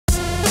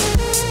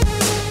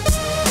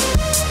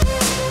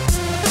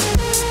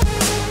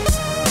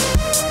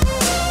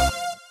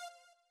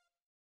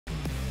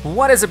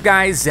What is up,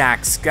 guys?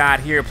 Zack Scott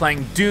here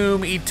playing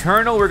Doom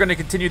Eternal. We're going to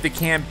continue the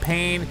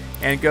campaign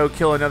and go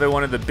kill another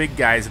one of the big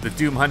guys at the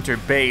Doom Hunter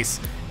base.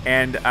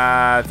 And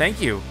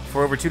thank you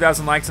for over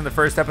 2,000 likes in the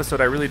first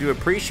episode. I really do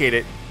appreciate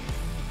it.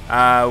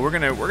 We're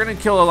gonna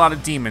kill a lot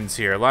of demons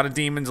here. A lot of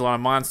demons, a lot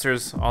of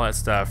monsters, all that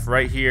stuff.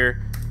 Right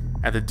here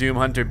at the Doom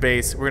Hunter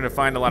base. We're gonna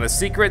find a lot of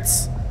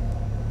secrets.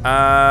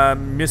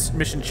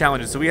 Mission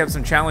challenges. So we have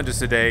some challenges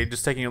today.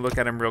 Just taking a look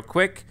at them real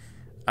quick.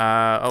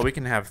 Oh, we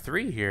can have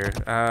 3 here.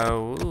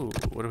 Ooh,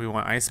 what do we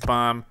want? Ice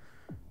bomb,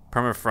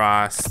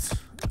 permafrost,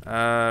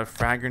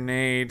 frag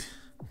grenade.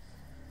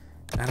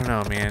 I don't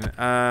know,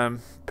 man.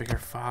 Bigger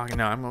fog.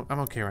 No, I'm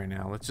okay right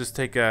now. Let's just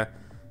take a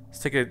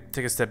take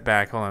a step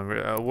back. Hold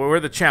on. Where are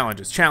the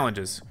challenges?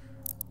 Challenges.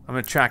 I'm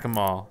gonna track them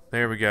all.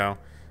 There we go.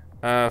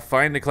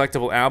 Find the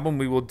collectible album.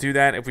 We will do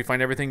that if we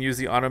find everything. Use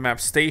the auto map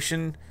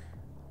station.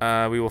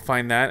 We will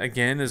find that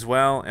again as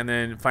well, and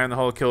then find the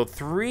hole. Kill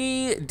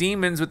 3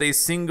 demons with a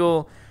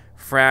single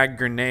frag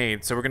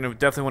grenade. So we're gonna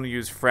definitely want to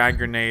use frag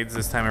grenades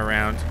this time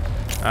around.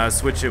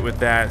 Switch it with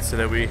that so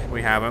that we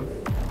have them.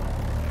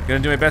 Gonna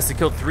do my best to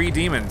kill 3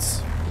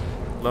 demons.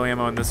 Low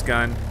ammo in this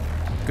gun.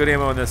 Good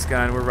ammo in this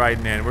gun. We're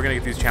riding in. We're gonna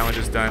get these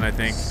challenges done, I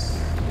think.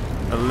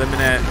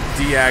 Eliminate,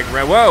 deag.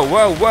 Whoa,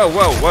 whoa, whoa,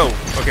 whoa,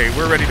 whoa. Okay,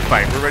 we're ready to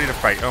fight. We're ready to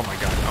fight. Oh my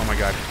god. Oh my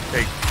god.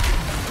 Hey,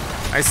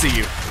 I see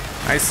you.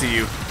 I see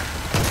you.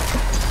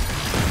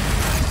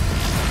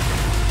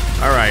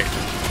 All right.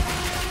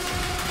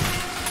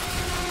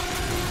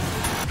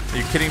 Are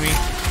you kidding me?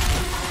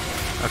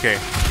 Okay.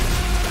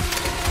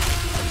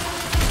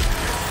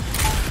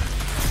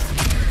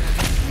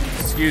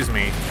 Excuse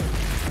me.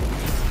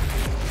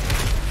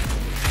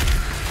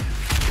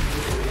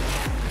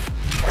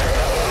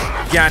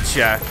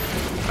 Gotcha.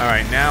 All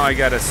right, now I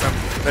gotta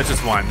that's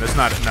just one. That's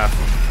not enough.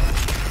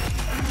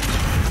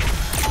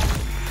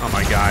 Oh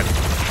my god.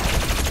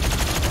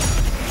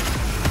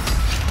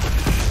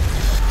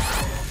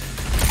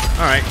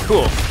 All right,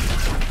 cool.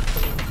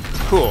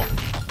 Cool.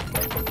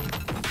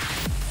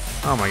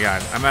 Oh my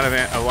god, I'm out of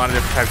a lot of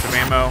different types of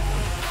ammo.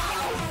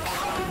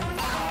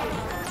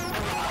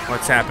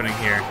 What's happening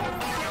here?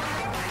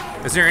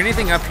 Is there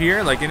anything up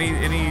here? Like any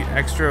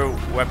extra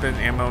weapon,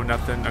 ammo,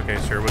 nothing?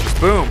 Okay, sure. We'll just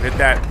boom, hit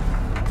that,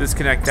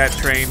 disconnect that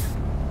train.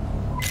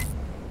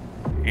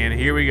 And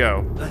here we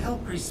go. The Hell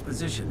Priest's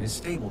position is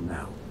stable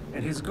now,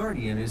 and his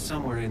guardian is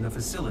somewhere in the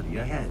facility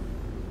ahead.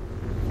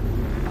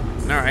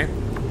 Alright.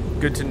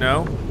 Good to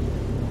know.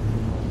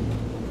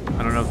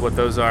 I don't know what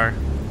those are.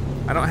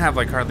 I don't have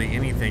like hardly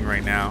anything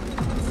right now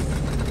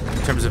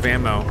in terms of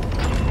ammo.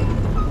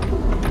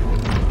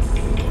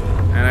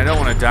 And I don't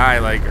want to die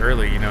like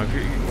early, you know.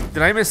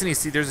 Did I miss any?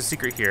 There's a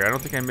secret here. I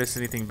don't think I missed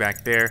anything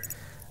back there.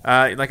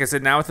 Like I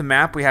said, now with the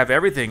map, we have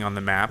everything on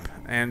the map,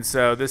 and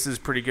so this is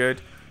pretty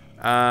good.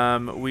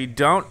 We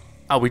don't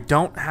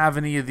have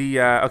any of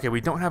the. Okay,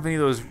 we don't have any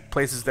of those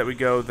places that we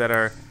go that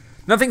are.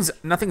 Nothing's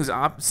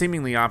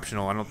seemingly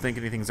optional. I don't think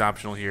anything's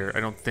optional here. I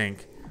don't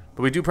think,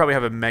 but we do probably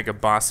have a mega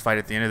boss fight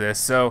at the end of this.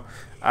 So,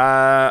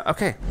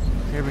 okay,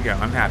 here we go.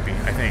 I'm happy.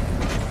 I think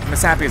I'm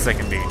as happy as I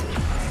can be,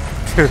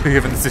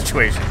 given the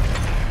situation.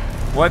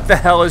 What the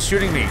hell is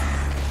shooting me?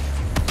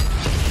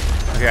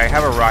 Okay, I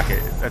have a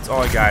rocket. That's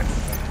all I got.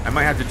 I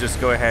might have to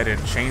just go ahead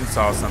and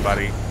chainsaw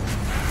somebody.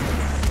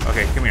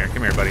 Okay, come here,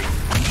 buddy.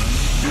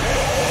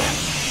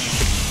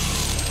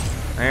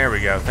 There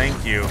we go.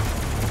 Thank you.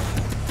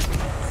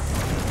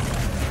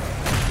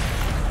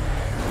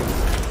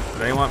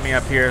 They want me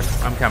up here.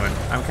 I'm coming.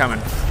 I'm coming.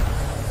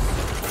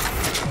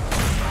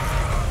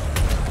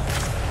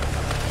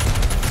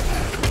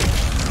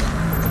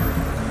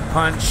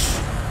 Punch.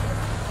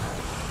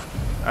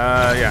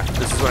 Yeah,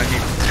 this is what I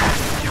need.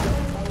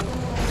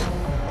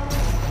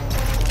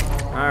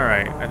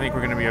 Alright, I think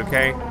we're gonna be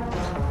okay.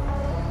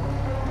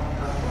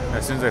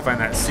 As soon as I find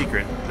that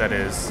secret, that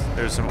is.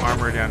 There's some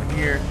armor down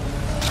here.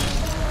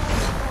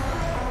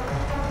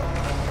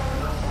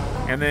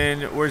 And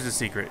then, where's the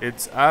secret?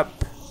 It's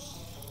up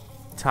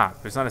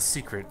top. There's not a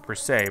secret per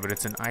se, but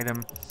it's an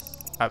item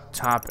up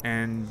top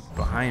and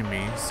behind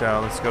me. So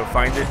let's go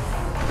find it.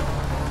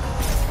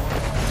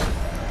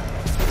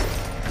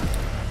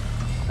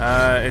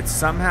 It's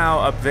somehow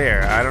up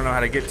there. I don't know how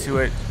to get to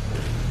it.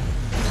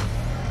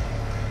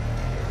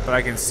 But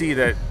I can see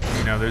that,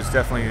 you know, there's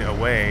definitely a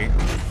way.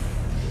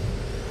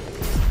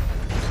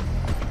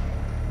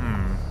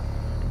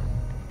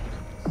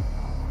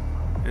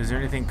 Is there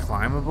anything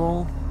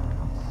climbable?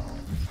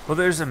 Well,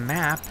 there's a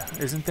map,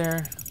 isn't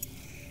there?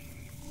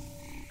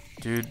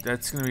 Dude,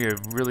 that's gonna be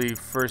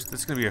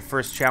that's gonna be a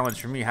first challenge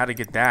for me, how to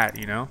get that,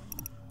 you know?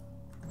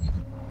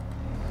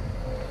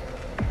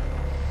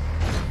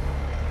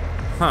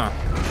 Huh.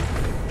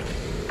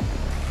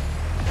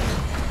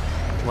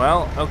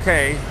 Well,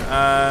 okay.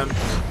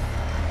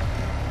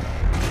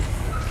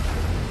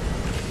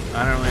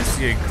 I don't really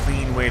see a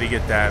clean way to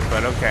get that,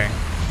 but okay.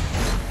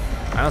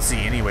 I don't see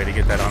any way to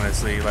get that,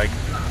 honestly. Like,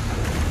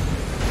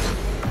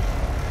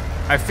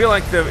 I feel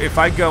like if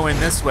I go in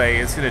this way,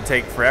 it's gonna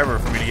take forever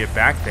for me to get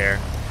back there.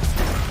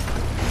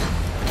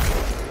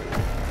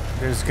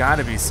 There's got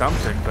to be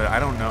something, but I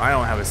don't know. I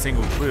don't have a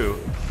single clue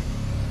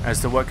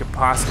as to what could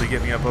possibly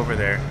get me up over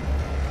there.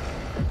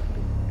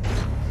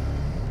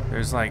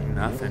 There's like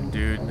nothing,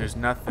 dude. There's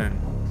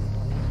nothing.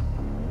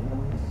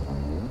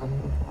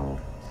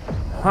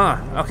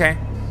 Huh, okay.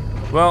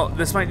 Well,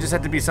 this might just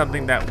have to be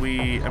something that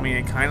we... I mean,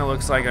 it kind of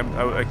looks like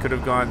I could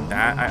have gone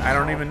that. I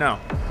don't even know.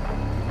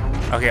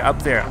 Okay,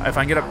 up there. If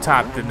I can get up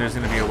top, then there's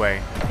going to be a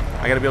way.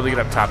 I got to be able to get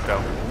up top,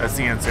 though. That's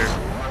the answer.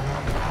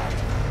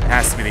 It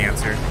has to be the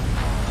answer.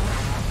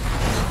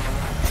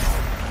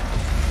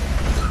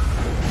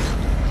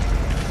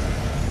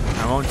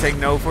 I won't take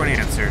no for an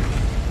answer.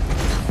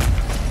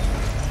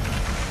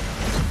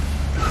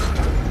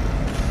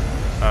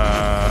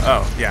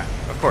 Oh, yeah,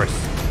 of course.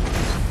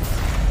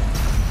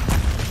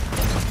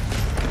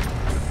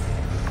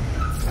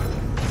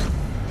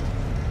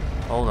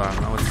 Hold on,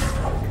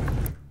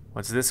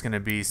 what's this gonna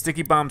be?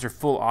 Sticky bombs are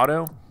full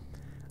auto?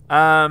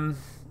 Do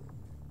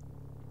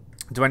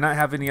I not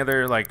have any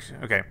other, like,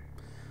 okay.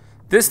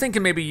 This thing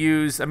can maybe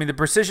use, I mean, the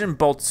precision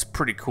bolt's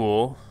pretty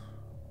cool.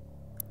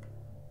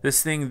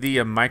 This thing,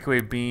 the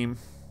microwave beam.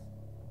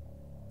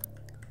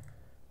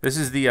 This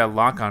is the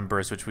lock-on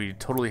burst, which we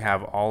totally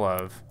have all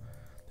of.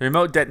 The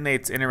remote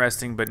detonate's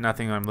interesting, but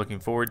nothing I'm looking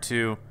forward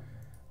to.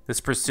 This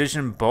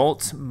precision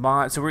bolt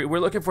mod, so we're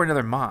looking for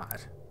another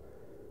mod.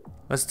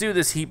 Let's do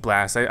this heat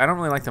blast. I don't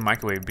really like the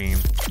microwave beam,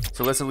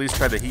 so let's at least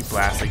try the heat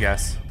blast, I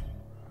guess.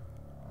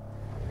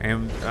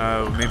 And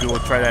maybe we'll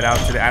try that out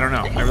today. I don't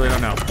know. I really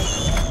don't know.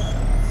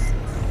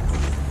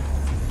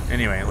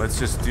 Anyway, let's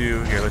just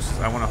do here.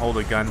 I want to hold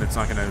a gun that's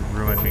not going to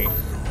ruin me.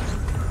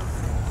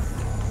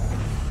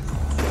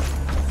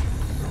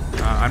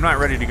 I'm not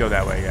ready to go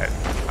that way yet.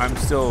 I'm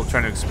still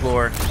trying to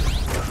explore.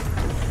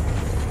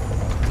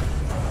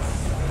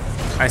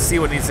 I see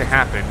what needs to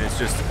happen. It's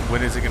just,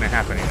 when is it going to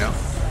happen, you know?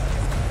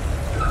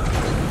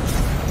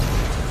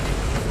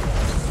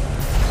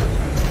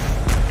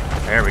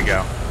 There we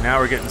go. Now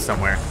we're getting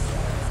somewhere.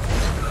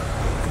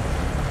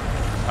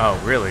 Oh,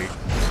 really?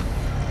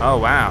 Oh,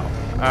 wow.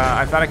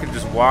 I thought I could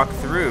just walk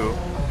through.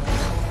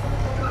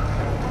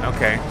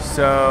 Okay,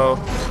 so...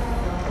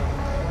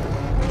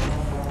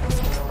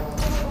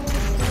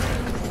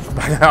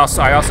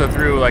 I also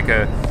threw like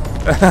a...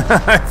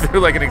 I threw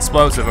like an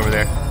explosive over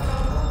there.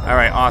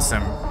 Alright,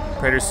 awesome.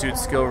 Praetor Suit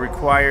skill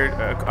required,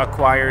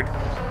 acquired.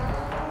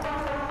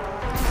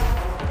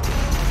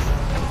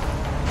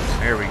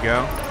 There we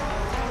go.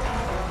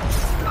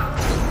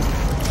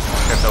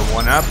 Got the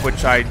 1-up,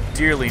 which I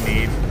dearly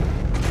need.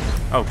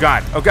 Oh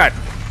god, oh god!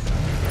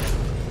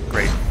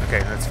 Great, okay,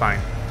 that's fine.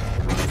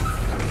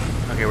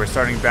 Okay, we're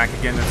starting back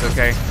again, that's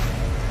okay.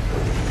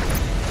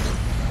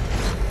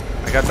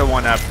 I got the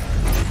 1-up.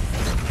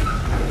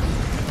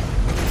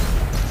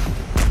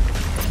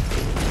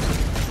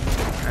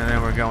 And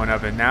then we're going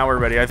up, and now we're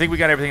ready. I think we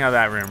got everything out of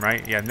that room,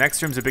 right? Yeah,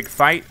 next room's a big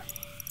fight.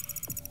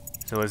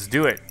 So let's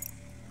do it.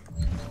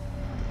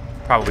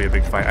 Probably a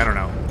big fight, I don't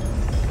know.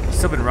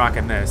 Still been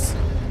rocking this.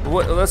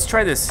 Let's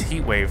try this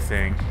heat wave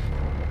thing.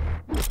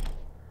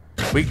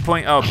 Weak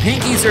point, oh,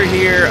 pinkies are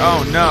here.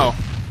 Oh no.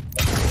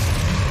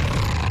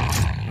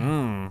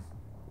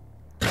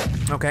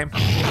 Okay.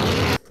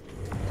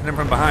 Hit him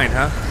from behind,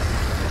 huh?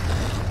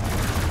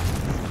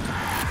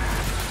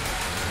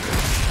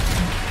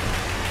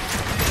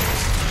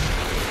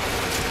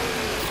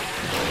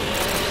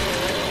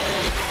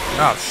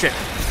 Oh, shit.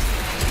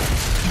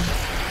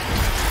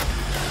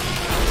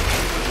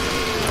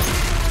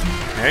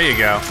 There you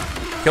go.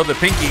 Killed the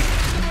pinky.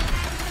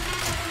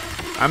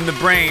 I'm the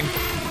brain.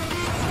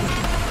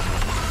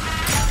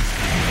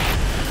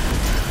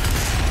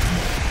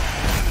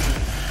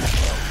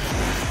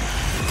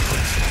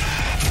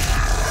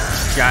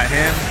 Got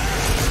him.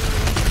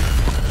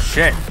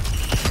 Shit.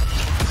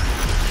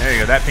 There you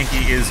go. That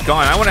pinky is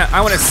gone. I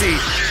wanna see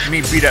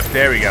me beat up.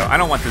 There we go. I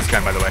don't want this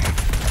gun, by the way.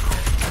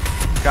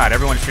 God,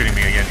 everyone's shooting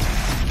me again.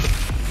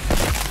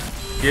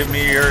 Give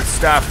me your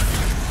stuff.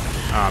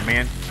 Aw,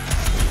 man.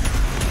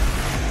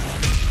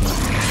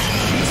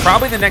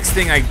 Probably the next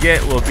thing I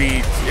get will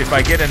be if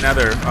I get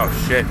another... Oh,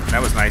 shit.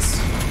 That was nice.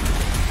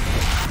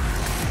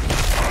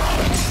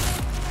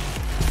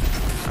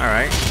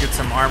 Alright, get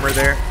some armor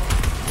there.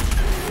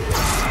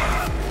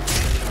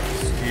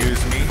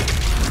 Excuse me.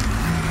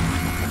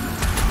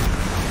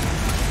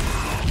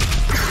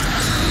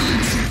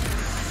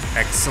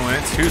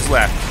 Excellent. Who's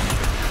left?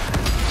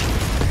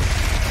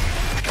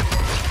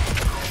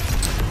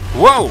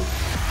 Whoa!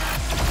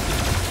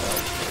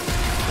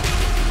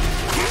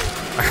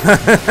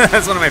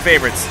 That's one of my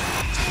favorites.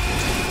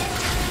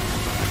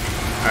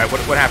 Alright,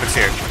 what happens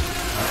here?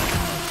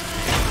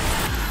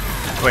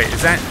 Wait,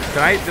 is that...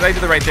 Did I do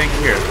the right thing?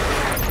 Here.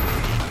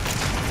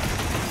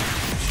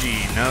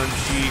 G, no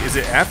G. Is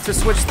it F to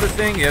switch the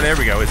thing? Yeah, there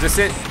we go. Is this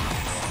it?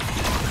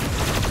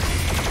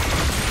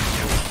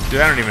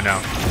 Dude, I don't even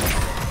know.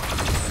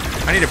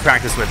 I need to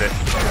practice with it.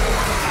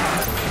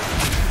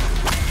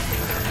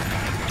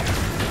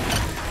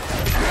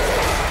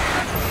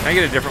 Can I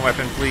get a different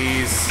weapon,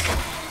 please?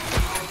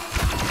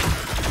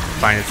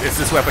 Fine, it's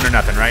this weapon or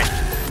nothing, right?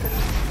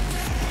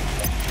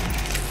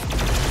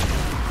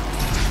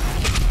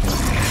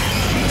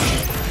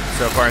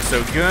 So far,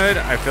 so good.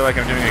 I feel like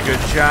I'm doing a good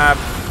job.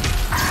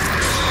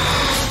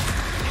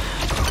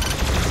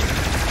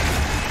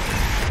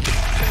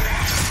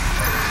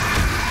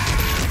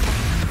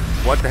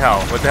 What the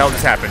hell? What the hell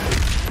just happened?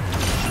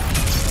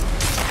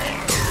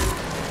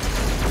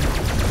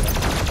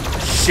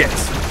 Shit.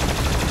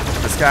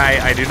 This guy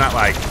I do not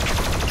like.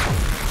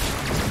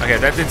 Okay,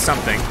 that did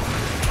something.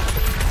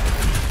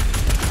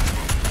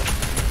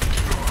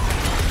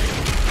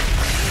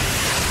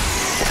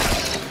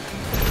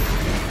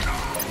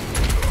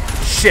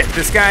 Shit,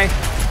 this guy.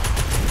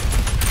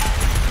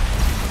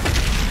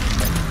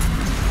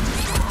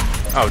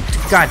 Oh,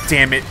 god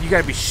damn it. You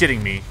gotta be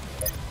shitting me.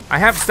 I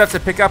have stuff to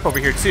pick up over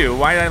here too.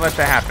 Why did I let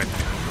that happen?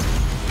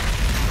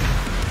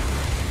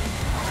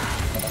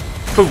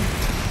 Boom.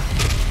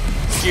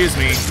 Excuse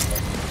me.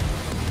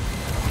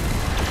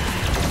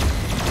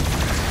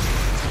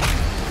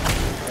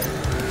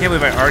 Can't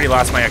believe I already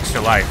lost my extra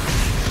life.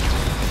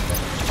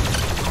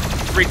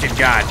 Freaking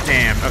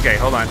goddamn. Okay,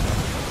 hold on.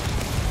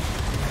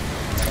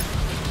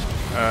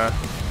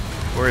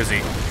 Where is he?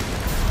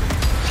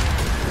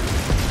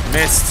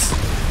 Missed.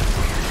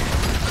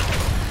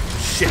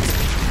 Shit.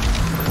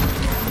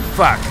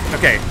 Fuck.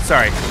 Okay,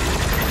 sorry.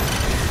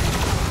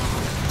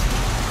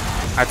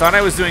 I thought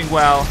I was doing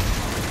well.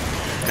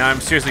 Now I'm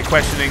seriously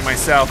questioning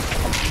myself.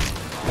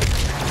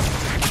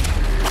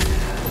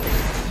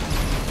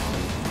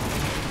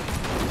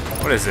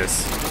 What is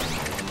this?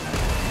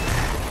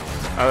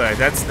 Oh,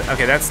 that's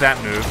okay. That's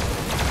that move.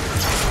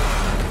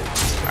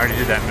 I already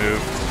did that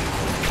move.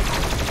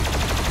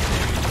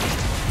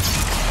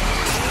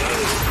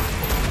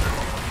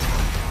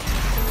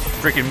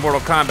 Freaking Mortal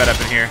Kombat up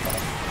in here.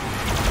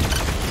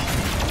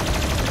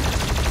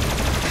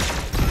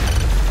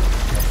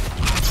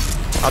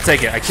 I'll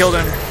take it. I killed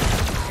him.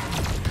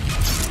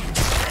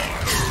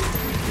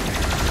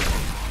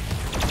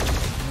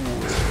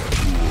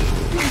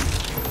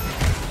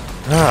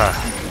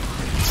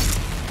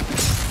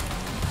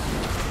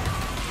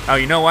 Oh,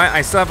 you know what?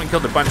 I still haven't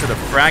killed a bunch of the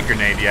frag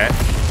grenade yet.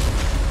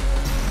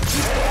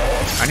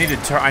 I need to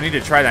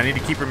try that. I need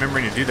to keep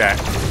remembering to do that.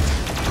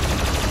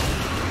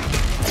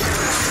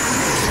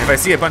 If I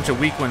see a bunch of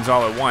weak ones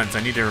all at once,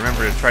 I need to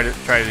remember to try to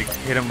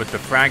hit them with the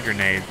frag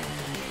grenade.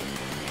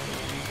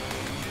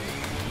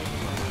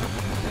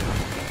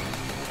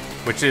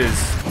 Which is,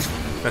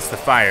 that's the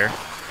fire.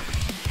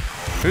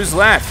 Who's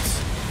left?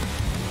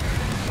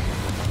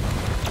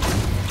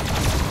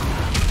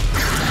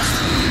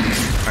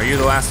 Are you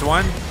the last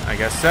one? I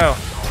guess so.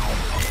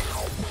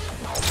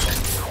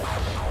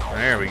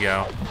 There we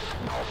go.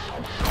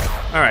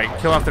 Alright,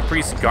 kill off the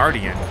priest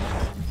guardian.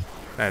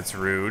 That's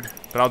rude,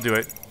 but I'll do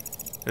it.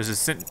 There's a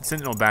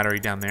sentinel battery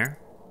down there.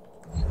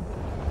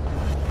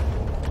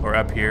 Or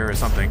up here or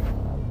something.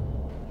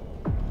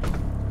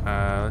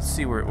 Let's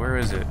see, where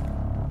is it?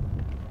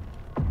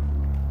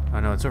 Oh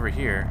no, it's over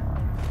here.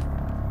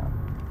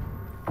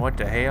 What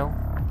the hell?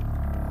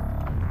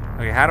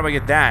 Okay, how do I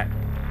get that?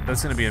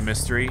 That's gonna be a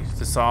mystery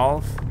to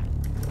solve.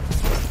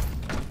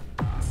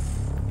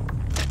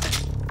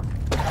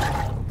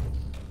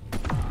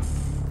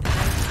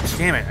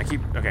 Damn it, I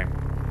keep, okay.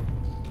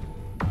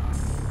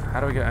 How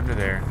do I get under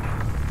there?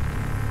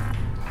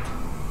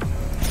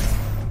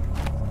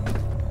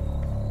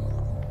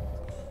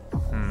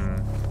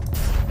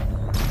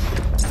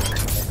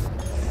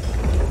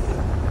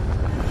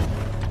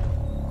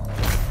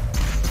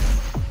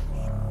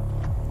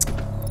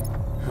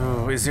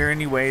 Is there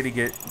any way to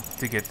get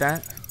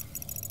that?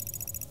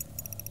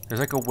 There's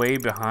like a way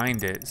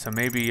behind it, so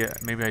maybe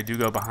I do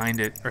go behind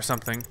it or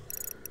something.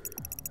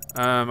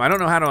 I don't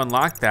know how to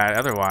unlock that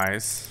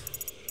otherwise.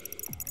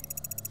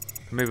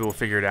 Maybe we'll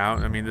figure it out.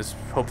 I mean, this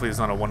hopefully is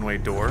not a one-way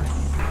door.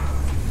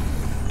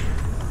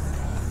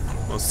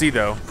 We'll see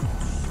though.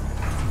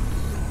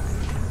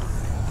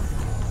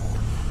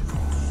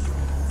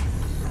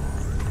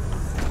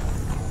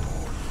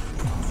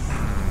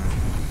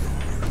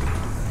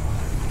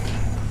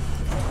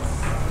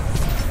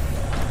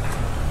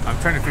 I'm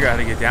trying to figure out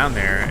how to get down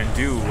there and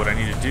do what I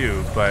need to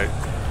do, but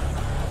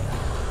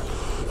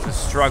it's a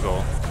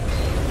struggle.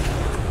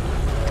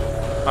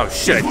 Oh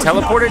shit, I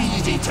teleported? It was not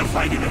easy to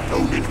find an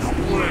opponent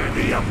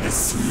worthy of the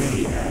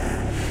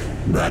Slayer,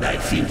 but I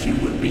think you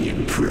will be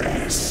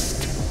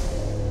impressed.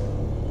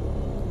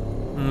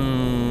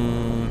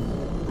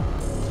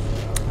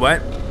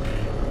 What?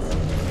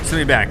 Send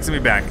me back, send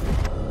me back.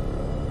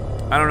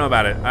 I don't know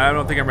about it. I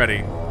don't think I'm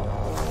ready.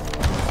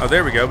 Oh,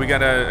 there we go. We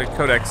got a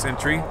codex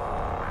entry.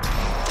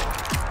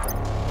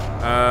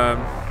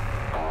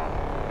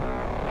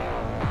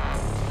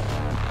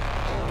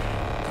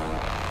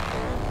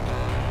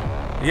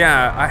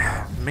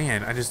 Yeah,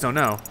 man, I just don't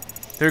know.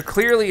 There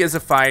clearly is a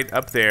fight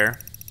up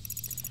there.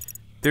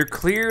 There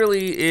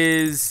clearly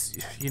is,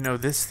 you know,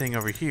 this thing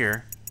over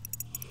here.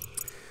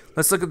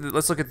 Let's look at the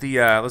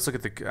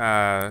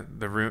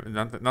rune,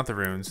 not the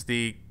runes,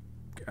 the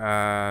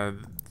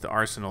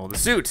arsenal, the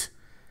suit.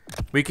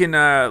 We can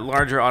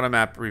larger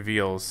automap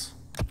reveals.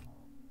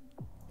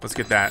 Let's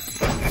get that.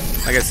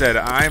 Like I said,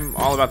 I'm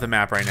all about the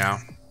map right now.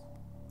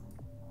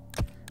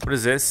 What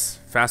is this?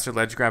 Faster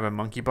ledge grab and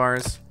monkey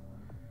bars.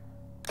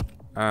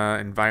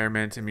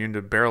 Environment, immune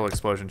to barrel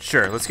explosion.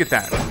 Sure, let's get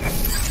that.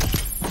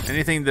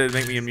 Anything that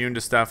make me immune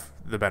to stuff,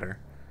 the better.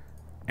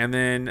 And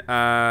then,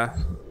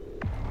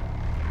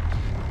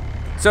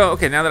 so,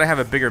 okay, now that I have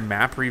a bigger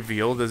map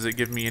revealed, does it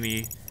give me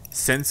any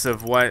sense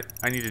of what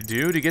I need to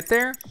do to get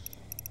there?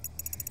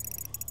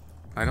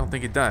 I don't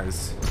think it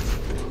does.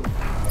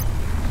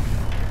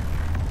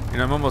 You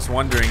know, I'm almost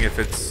wondering if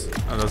it's...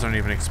 Oh, those aren't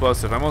even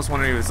explosive. I'm almost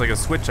wondering if it's like a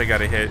switch I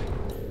gotta hit.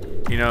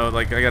 You know,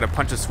 like I gotta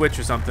punch a switch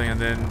or something and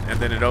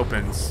then it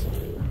opens.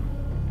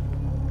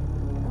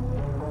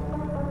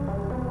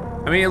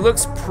 I mean, it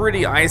looks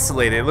pretty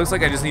isolated. It looks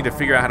like I just need to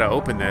figure out how to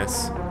open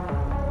this.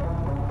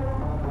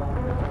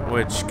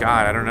 Which,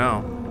 God, I don't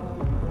know.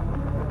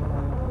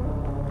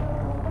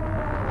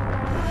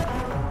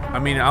 I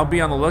mean, I'll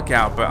be on the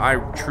lookout, but I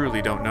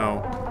truly don't know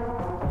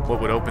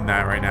what would open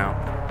that right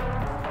now.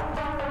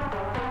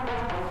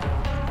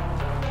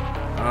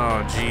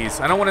 Oh, jeez.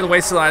 I don't want to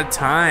waste a lot of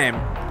time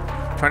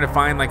trying to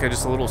find, like,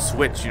 just a little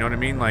switch, you know what I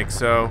mean? Like,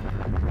 so...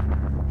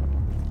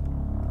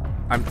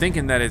 I'm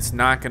thinking that it's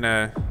not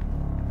gonna...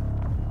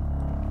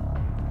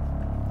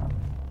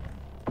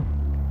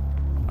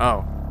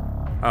 Oh.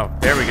 Oh,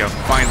 there we go.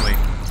 Finally.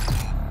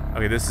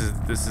 Okay, this is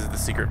the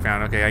secret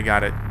found. Okay, I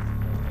got it.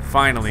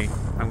 Finally.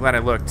 I'm glad I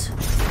looked.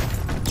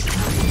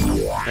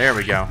 There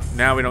we go.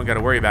 Now we don't got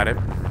to worry about it.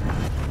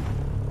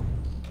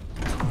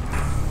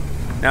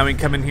 Now we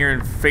can come in here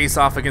and face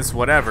off against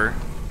whatever.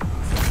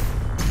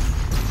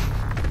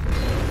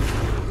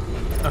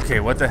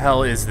 Okay, what the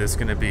hell is this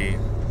gonna be?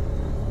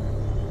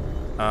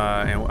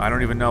 And I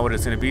don't even know what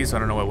it's gonna be, so I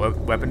don't know what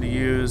weapon to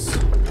use.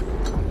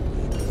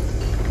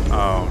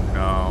 Oh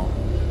no.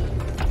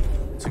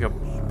 It's like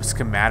a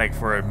schematic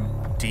for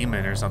a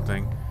demon or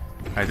something.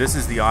 Alright, this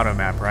is the auto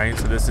map, right?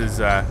 So this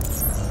is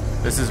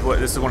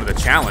one of the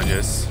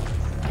challenges.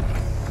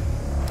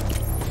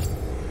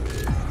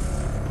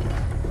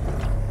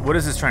 What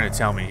is this trying to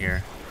tell me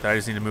here? That I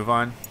just need to move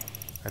on?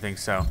 I think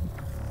so.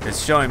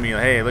 It's showing me,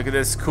 hey, look at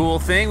this cool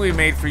thing we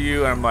made for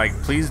you. And I'm like,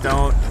 please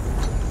don't.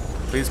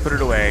 Please put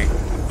it away.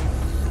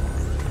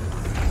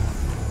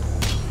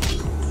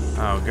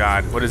 Oh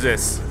God, what is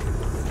this?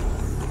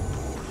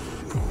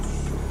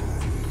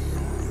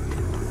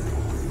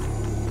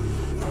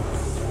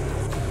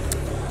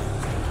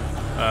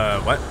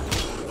 What?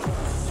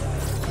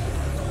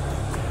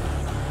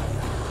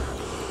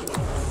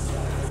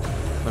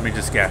 Let me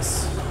just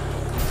guess.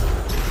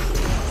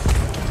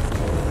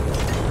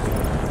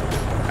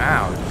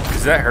 Ow,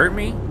 does that hurt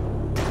me?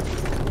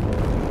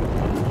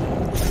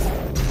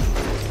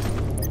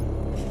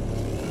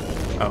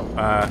 Oh,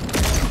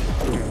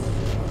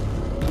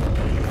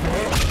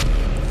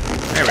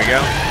 there we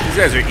go. These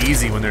guys are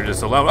easy when they're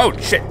just alone. Oh,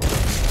 shit.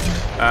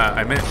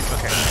 I meant,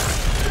 okay.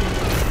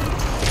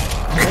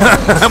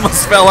 I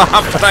almost fell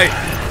off, but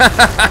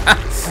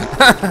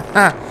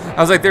I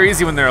was like, they're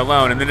easy when they're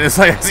alone, and then it's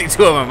like, I see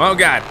two of them. Oh,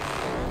 God.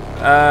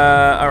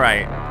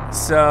 Alright.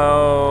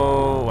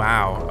 So,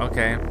 wow,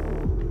 okay.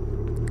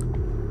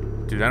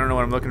 Dude, I don't know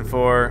what I'm looking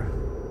for.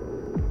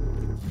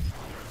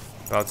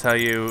 But I'll tell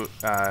you,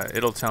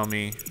 it'll tell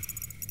me.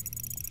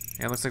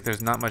 Yeah, it looks like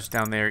there's not much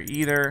down there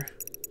either.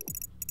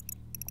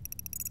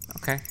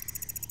 Okay.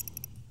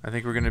 I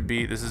think we're gonna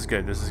be, this is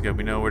good, this is good.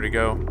 We know where to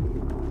go.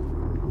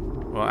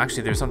 Well,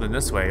 actually, there's something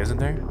this way, isn't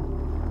there?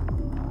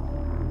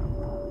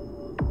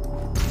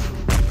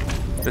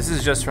 This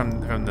is just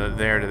from the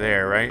there to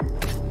there, right?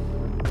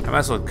 I might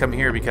as well come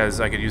here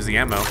because I could use the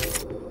ammo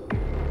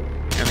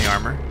and the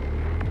armor.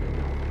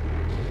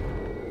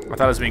 I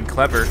thought I was being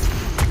clever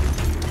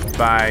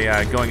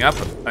by going up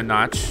a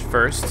notch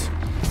first,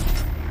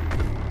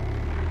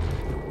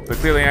 but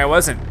clearly I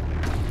wasn't.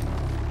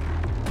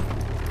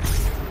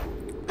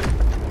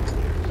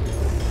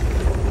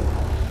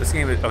 This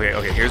game is okay.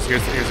 Here's the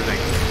thing.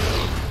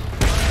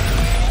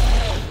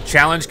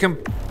 Challenge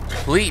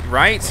complete,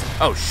 right?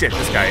 Oh shit,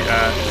 this guy.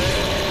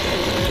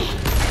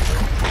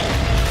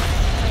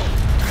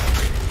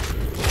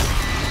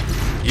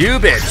 You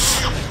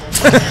bitch.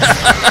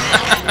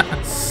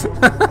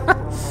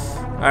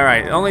 All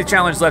right, the only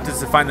challenge left is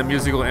to find the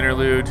musical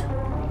interlude.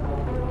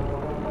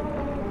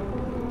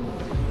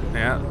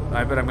 Yeah,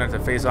 I bet I'm gonna have to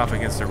face off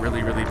against a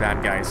really, really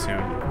bad guy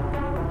soon.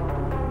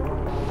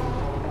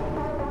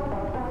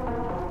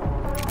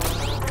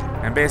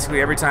 And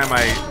basically every time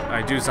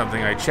I do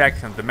something, I check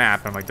the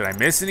map. I'm like, did I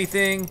miss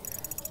anything?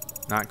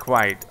 Not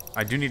quite.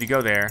 I do need to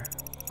go there.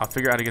 I'll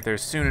figure out how to get there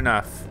soon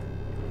enough.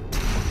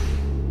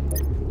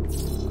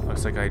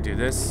 Looks like I do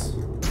this.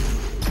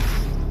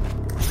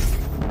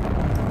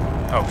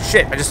 Oh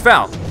shit, I just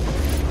fell.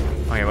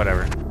 Okay,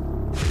 whatever.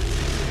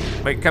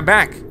 Wait, come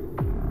back.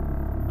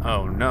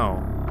 Oh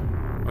no.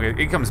 Okay,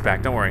 it comes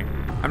back, don't worry.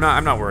 I'm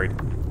not worried.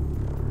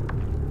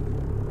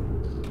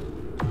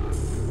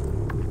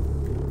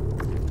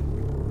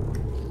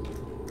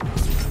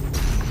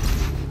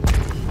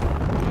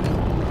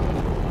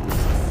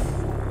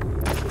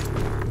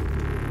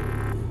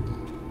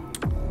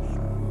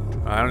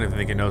 I don't even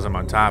think it knows I'm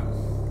on top.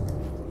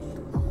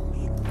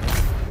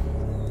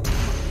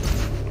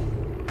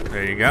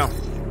 There you go.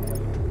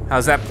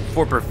 How's that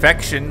for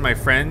perfection, my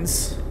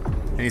friends?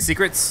 Any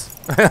secrets?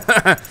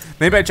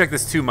 Maybe I checked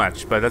this too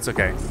much, but that's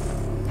okay.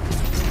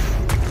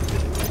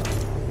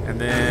 And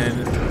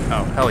then,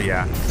 oh, hell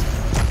yeah.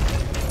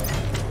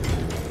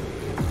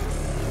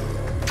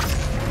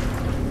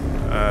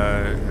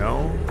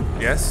 No?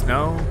 Yes?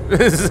 No?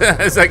 Is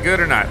that good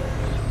or not?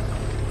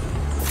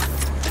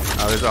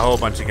 Oh, there's a whole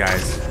bunch of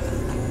guys.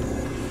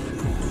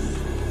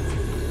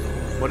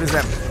 What is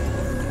that?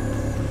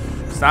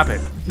 Stop it.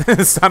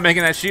 Stop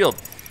making that shield.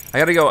 I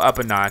gotta go up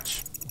a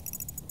notch.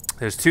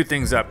 There's two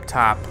things up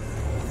top.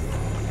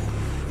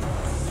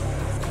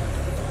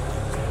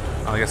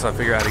 I guess I'll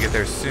figure out how to get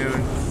there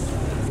soon.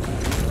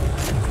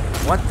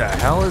 What the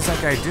hell is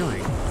that guy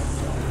doing?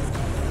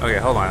 Okay,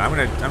 hold on. I'm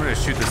gonna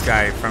shoot this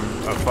guy from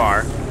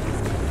afar.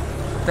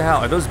 What the hell?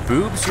 Are those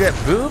boobs? You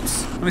got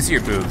boobs? Let me see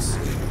your boobs.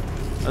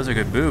 Those are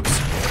good boobs.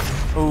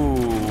 Ooh.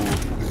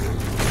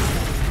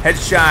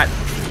 Headshot.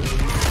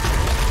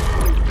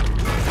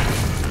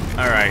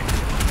 All right.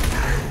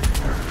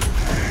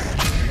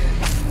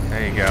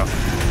 There you go.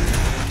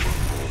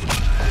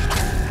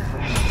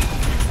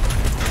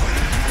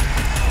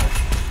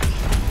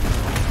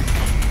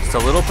 Just a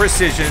little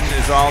precision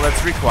is all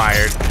that's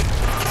required.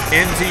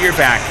 Into your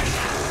back.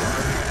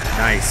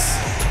 Nice.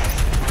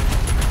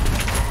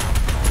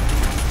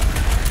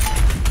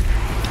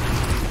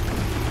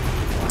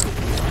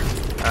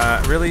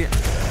 Really?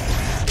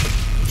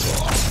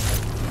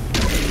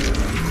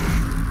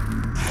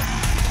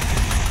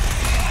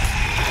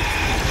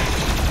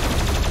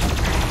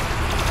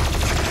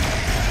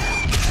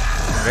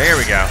 There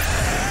we go.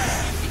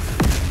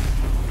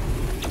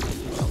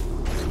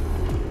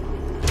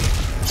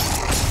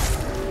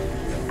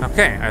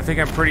 Okay, I think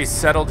I'm pretty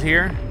settled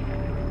here.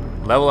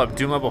 Level up,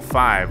 Doom level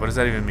 5. What does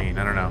that even mean?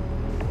 I don't know.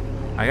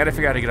 I gotta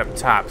figure out how to get up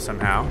top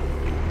somehow.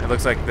 It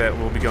looks like that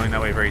we'll be going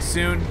that way very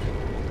soon.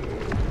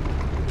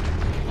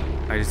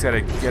 I just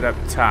gotta get up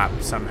top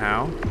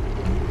somehow.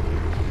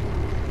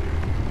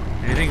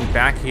 Anything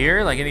back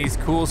here? Like any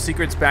cool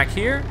secrets back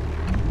here?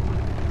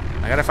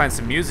 I gotta find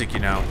some music, you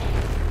know.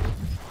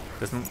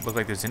 Doesn't look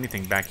like there's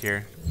anything back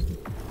here.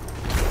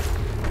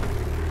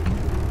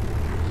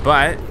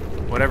 But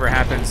whatever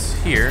happens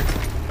here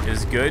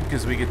is good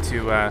because we get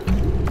to,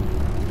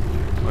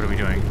 what are we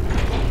doing?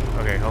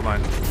 Okay, hold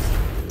on.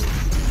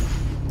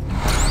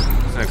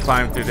 Just gonna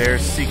climb through there.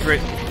 Secret.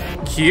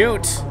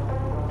 Cute.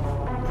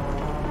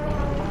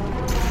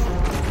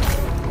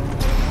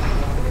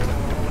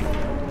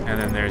 And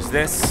then there's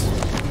this.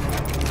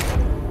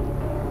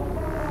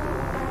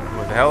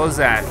 What the hell is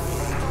that?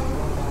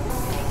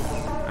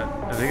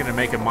 Are they gonna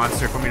make a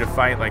monster for me to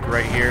fight, like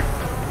right here?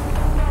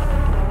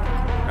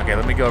 Okay,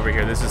 let me go over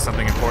here. This is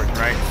something important,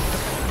 right?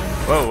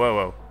 Whoa, whoa,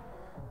 whoa.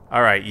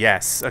 All right,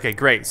 yes. Okay,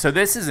 great. So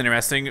this is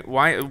interesting.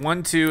 Why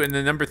 1, 2, and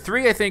then number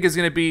 3, I think, is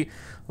gonna be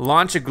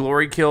launch a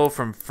glory kill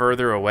from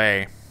further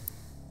away.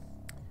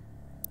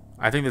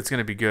 I think that's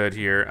gonna be good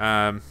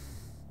here.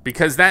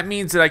 Because that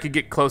means that I could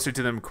get closer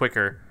to them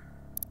quicker.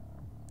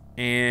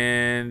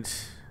 And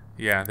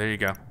yeah, there you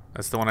go.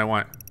 That's the one I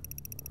want.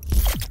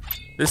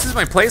 This is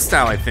my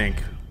playstyle, I think.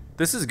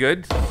 This is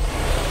good.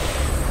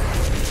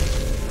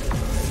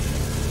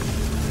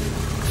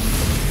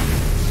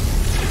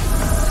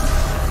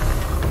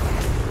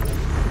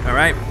 All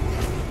right.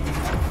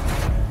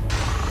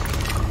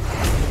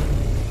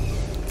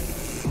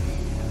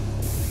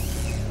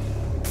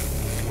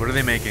 What are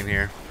they making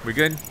here? We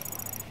good? I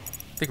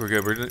think we're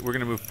good. We're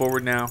gonna move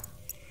forward now.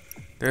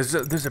 There's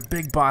a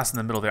big boss in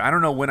the middle there. I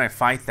don't know when I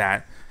fight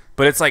that,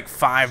 but it's like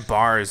 5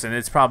 bars, and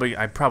it's probably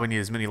I probably need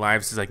as many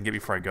lives as I can get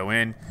before I go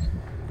in.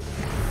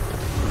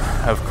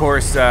 Of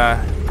course,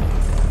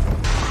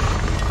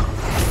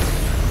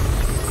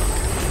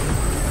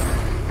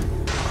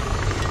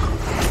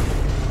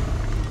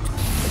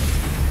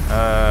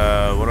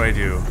 what do I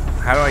do?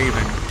 How do I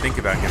even think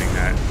about getting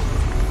that?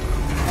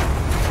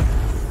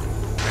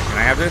 Okay, can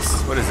I have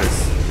this? What is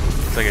this?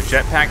 It's like a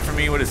jetpack for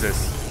me? What is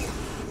this?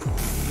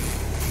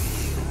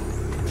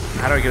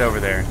 How do I get over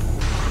there?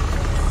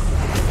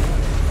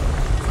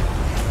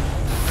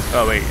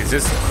 Oh wait, is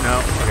this?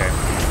 No? Okay.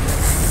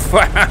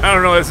 I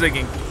don't know what I was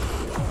thinking.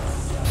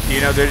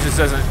 You know, this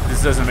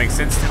doesn't make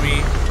sense to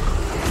me.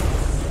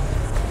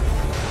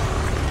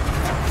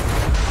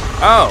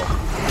 Oh!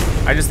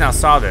 I just now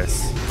saw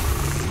this.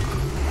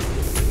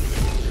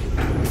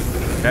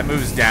 That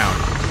moves down.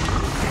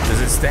 Does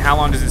it stay? How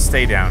long does it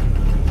stay down?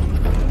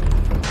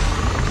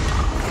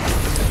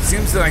 It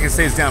seems like it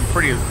stays down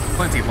plenty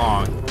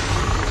long.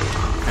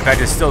 In fact,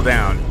 it's still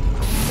down.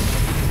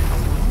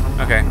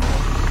 Okay.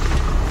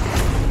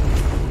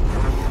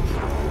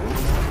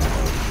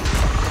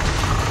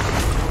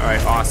 All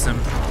right, awesome.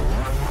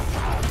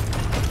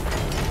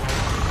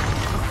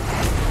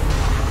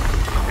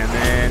 And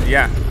then,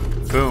 yeah,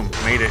 boom,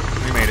 made it.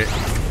 We made it.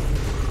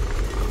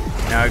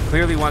 Now it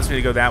clearly wants me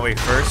to go that way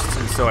first,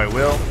 and so I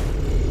will.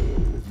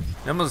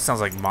 It almost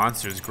sounds like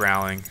monsters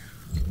growling.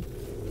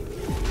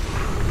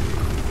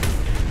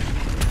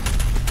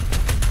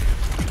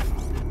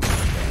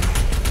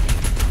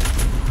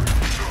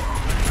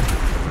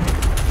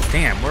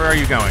 Damn, where are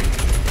you going?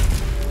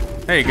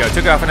 There you go.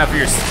 Took off enough of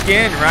your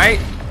skin, right?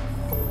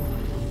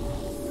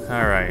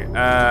 All right.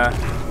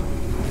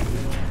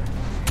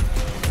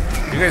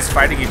 You guys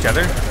fighting each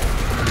other?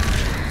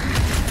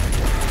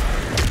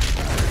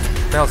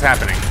 What the hell's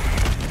happening?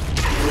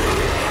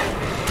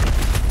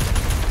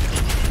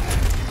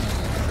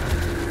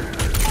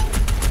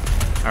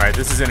 Alright,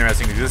 this is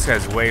interesting because this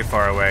guy's way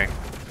far away.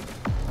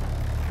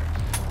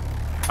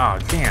 Oh,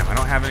 damn, I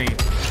don't have any...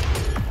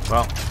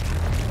 Well,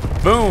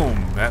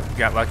 boom! That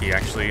got lucky,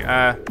 actually.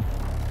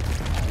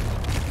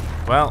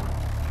 Well,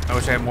 I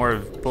wish I had more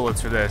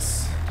bullets for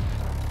this.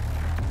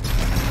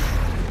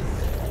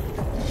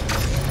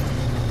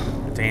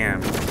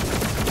 Damn.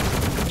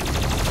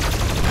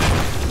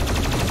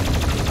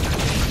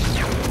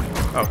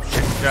 Oh,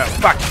 shit.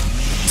 Fuck!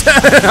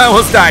 I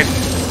almost died!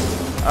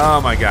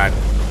 Oh my god.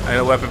 I had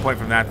a weapon point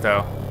from that,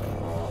 though.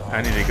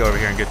 I need to go over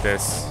here and get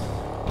this.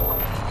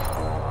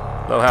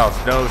 Low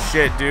health. No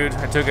shit, dude.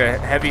 I took a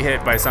heavy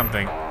hit by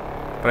something.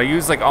 But I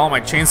used, like, all my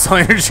chainsaw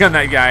energy on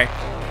that guy.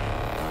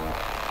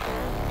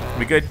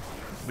 We good?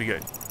 We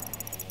good.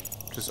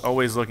 Just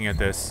always looking at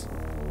this.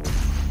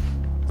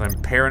 I'm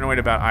paranoid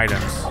about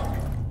items.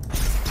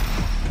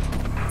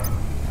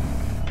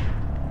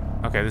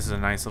 Okay, this is a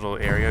nice little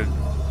area.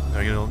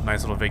 I get a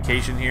nice little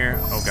vacation here.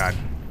 Oh god.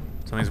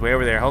 Something's way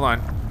over there. Hold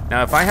on.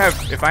 Now, if I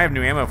have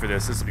new ammo for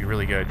this, this would be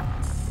really good.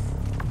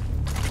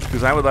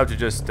 Because I would love to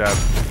just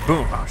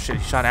boom. Oh shit,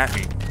 he shot at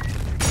me.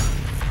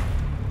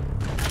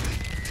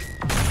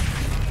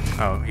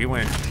 Oh, he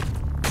went.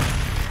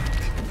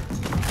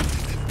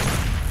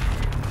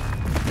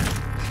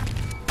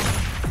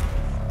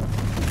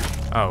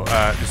 Oh,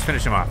 just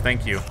finish him off.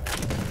 Thank you.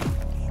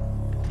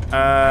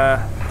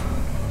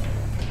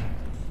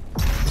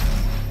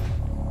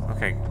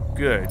 Okay,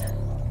 good.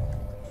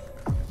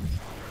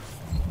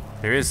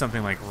 There is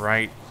something like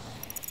right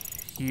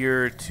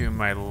here to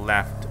my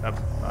left up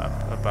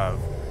above.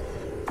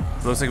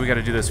 Looks like we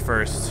gotta do this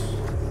first.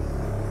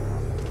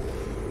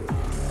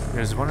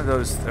 There's one of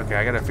those. Okay,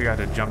 I gotta figure out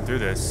how to jump through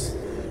this.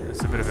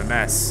 It's a bit of a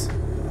mess.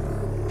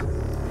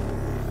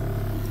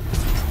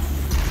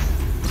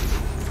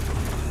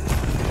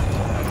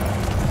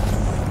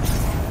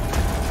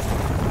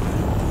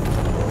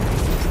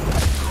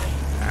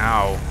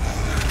 Ow.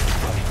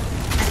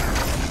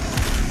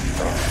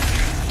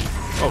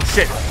 Oh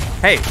shit.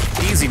 Hey,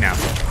 easy now.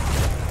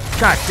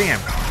 God damn.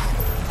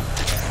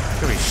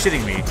 You're gonna be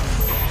shitting me.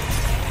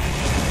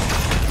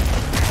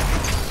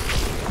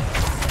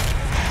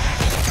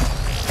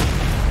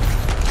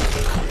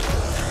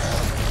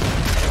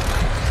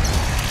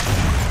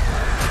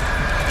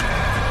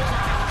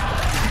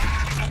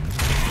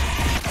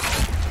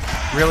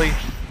 Really?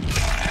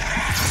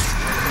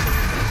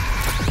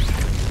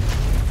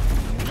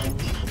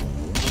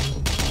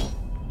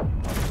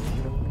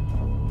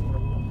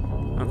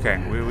 Okay,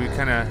 we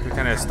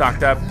kind of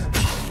stocked up.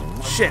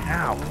 Shit!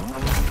 Ow!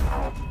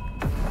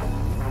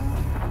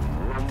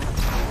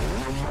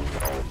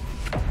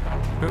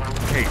 Oop,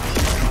 hey.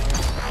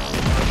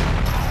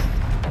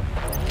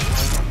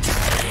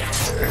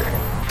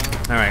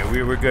 All right,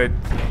 we're good.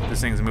 This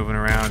thing's moving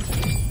around.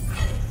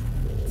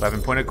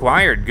 Weapon point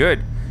acquired.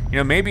 Good. You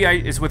know, maybe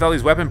it's with all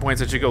these weapon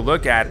points I should go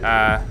look at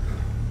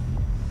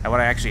what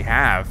I actually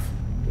have.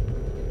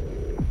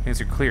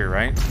 Things are clear,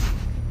 right?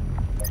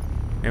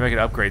 Maybe I could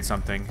upgrade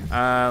something.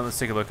 Let's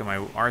take a look at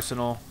my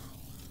arsenal.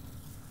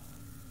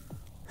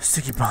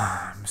 Sticky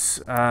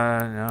bombs.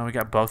 No, we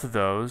got both of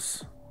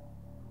those.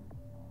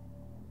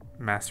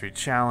 Mastery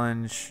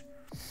challenge.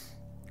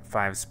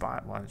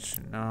 5-spot lunch.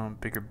 No,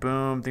 bigger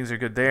boom. Things are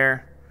good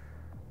there.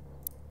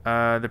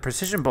 The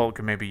precision bolt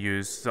could maybe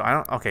use. So I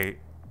don't. Okay,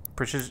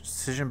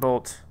 precision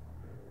bolt.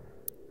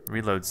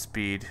 Reload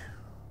speed.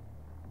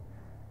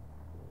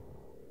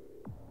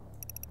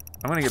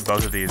 I'm gonna get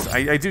both of these.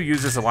 I do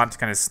use this a lot to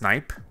kind of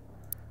snipe,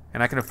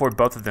 and I can afford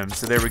both of them.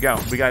 So there we go.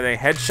 We got a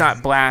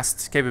headshot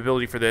blast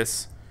capability for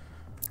this.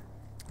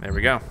 There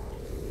we go.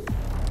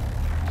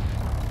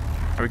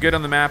 Are we good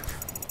on the map?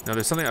 No,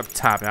 there's something up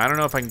top. Now, I don't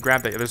know if I can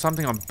grab that. There's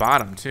something on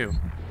bottom too.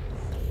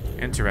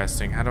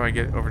 Interesting. How do I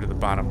get over to the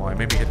bottom? Well, I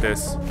maybe hit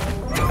this.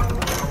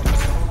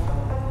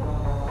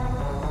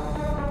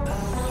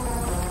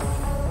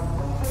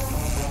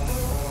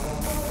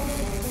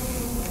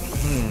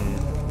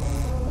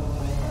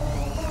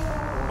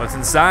 What's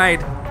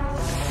inside?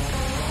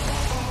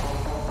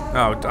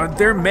 Oh,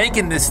 they're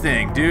making this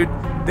thing, dude.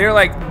 They're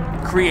like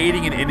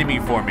creating an enemy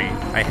for me.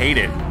 I hate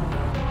it.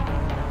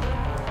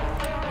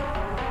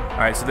 All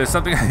right, so there's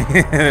something.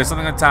 There's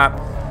something on top.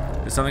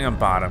 There's something on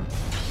bottom.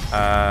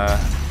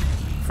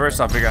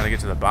 First, I'll figure out how to get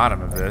to the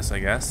bottom of this, I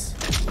guess.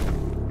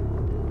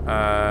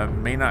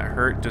 May not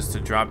hurt just to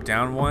drop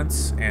down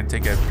once and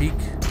take a peek.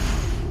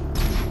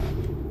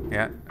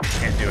 Yeah,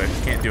 can't do it.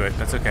 Can't do it.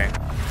 That's okay.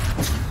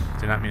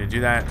 Did not mean to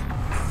do that.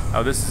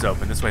 Oh, this is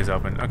open. This way's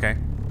open. Okay.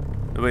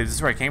 Wait, is this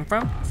where I came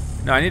from?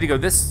 No, I need to go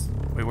this...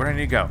 Wait, where do I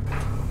need to go?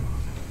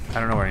 I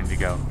don't know where I need to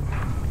go.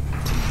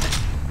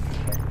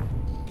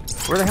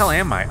 Where the hell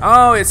am I?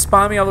 Oh, it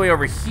spawned me all the way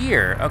over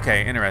here.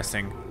 Okay,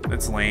 interesting.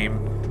 That's lame.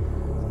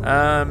 All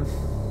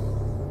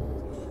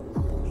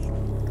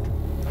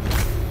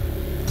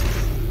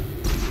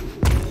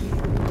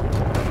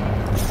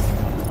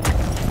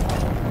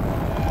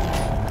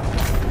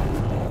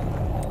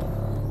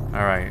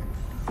right.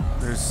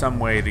 There's some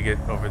way to get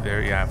over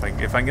there. Yeah, if I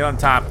can get on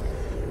top,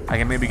 I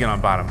can maybe get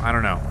on bottom. I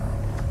don't know.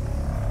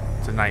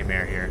 It's a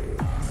nightmare here.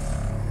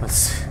 Let's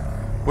see.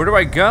 Where do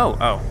I go?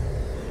 Oh,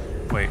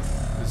 wait.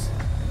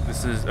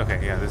 This is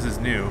okay. Yeah, this is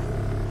new.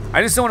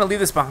 I just don't want to leave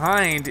this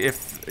behind.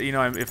 If you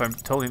know, if I'm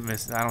totally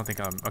missed. I don't think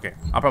I'm okay.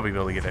 I'll probably be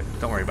able to get it.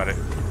 Don't worry about it.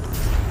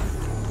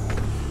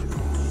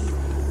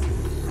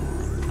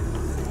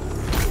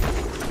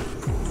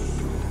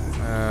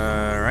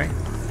 All right.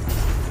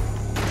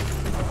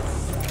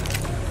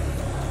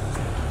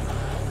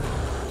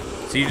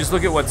 So you just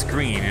look at what's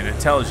green, and it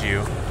tells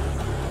you.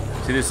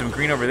 See, there's some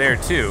green over there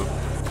too.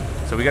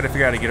 So we got to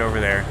figure out how to get over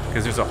there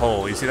because there's a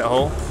hole. You see that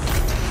hole?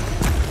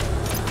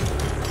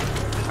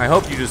 I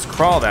hope you just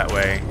crawl that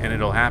way and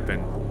it'll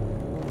happen.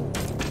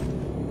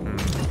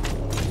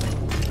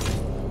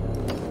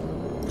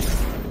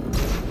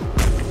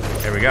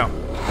 There we go.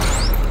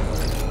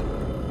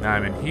 Now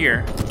I'm in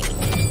here.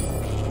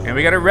 And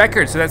we got a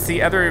record, so that's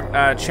the other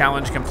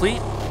challenge complete.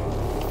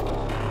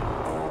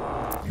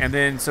 And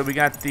then, so we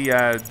got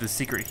the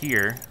secret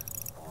here.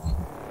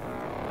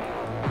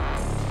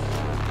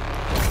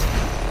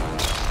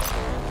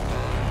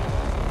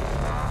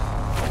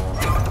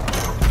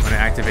 I'm gonna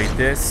activate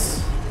this.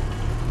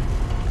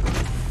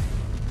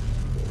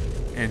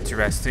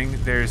 Interesting.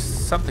 There's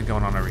something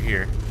going on over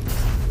here.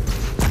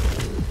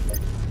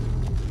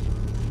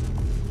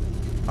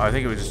 Oh, I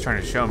think it was just trying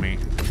to show me.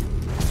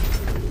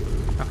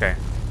 Okay.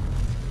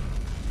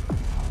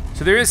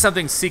 So there is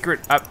something secret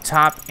up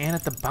top and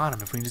at the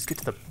bottom, if we can just get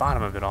to the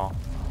bottom of it all.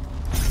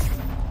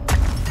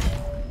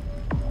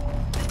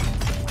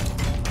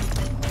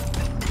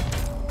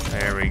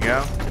 There we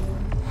go.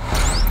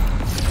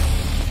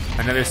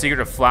 Another secret,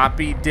 a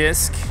floppy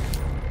disk.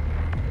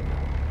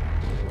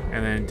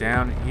 And then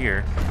down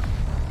here,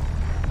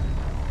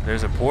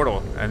 there's a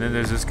portal. And then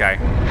there's this guy.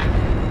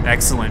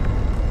 Excellent.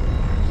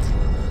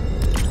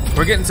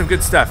 We're getting some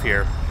good stuff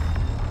here.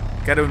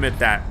 Gotta admit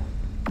that.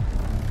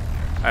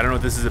 I don't know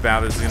what this is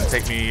about. This is gonna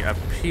take me up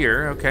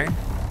here, okay.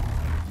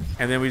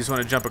 And then we just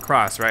wanna jump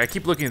across, right? I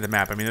keep looking at the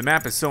map. I mean, the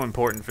map is so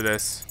important for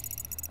this.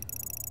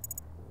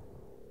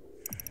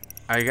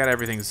 I got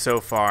everything so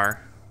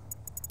far.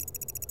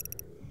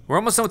 We're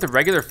almost done with the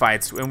regular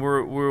fights, and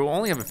we'll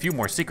only have a few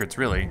more secrets,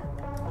 really.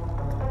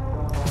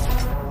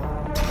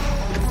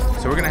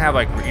 So we're gonna have,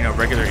 like, you know,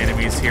 regular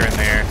enemies here and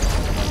there.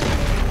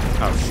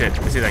 Oh shit,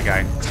 I see that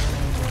guy.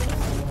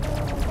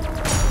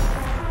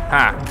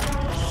 Ha!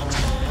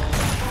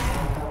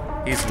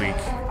 He's weak.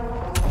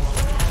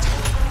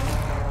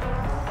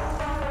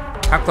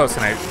 How close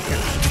can I?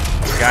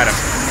 Got him.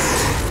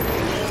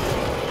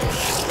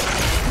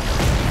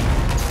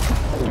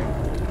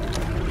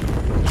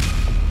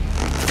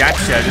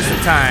 Gotcha, just in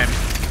time.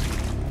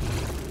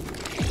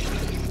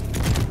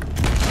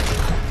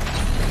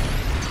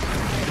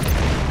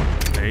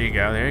 There you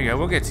go, there you go.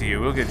 We'll get to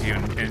you. We'll get to you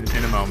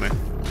in a moment.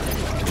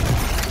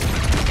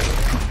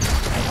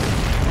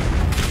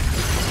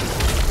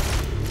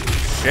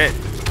 Shit.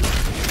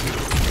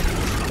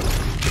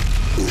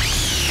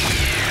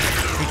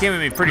 He came at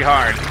me pretty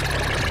hard.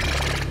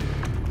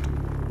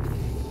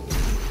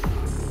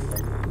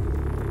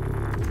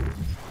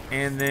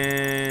 And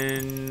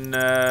then,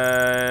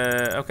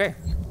 okay.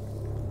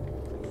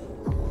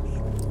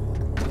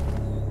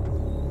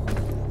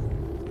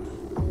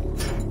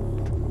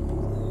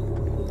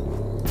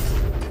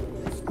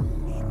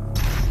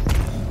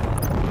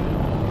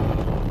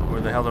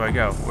 Where the hell do I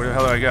go? Where the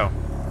hell do I go?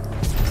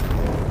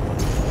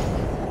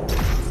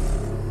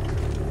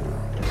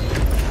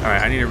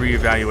 Alright, I need to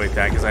reevaluate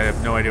that because I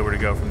have no idea where to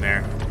go from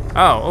there.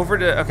 Oh, over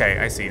to, okay,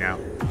 I see now.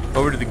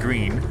 Over to the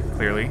green,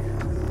 clearly.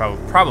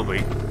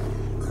 Probably.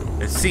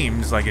 It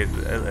seems like it,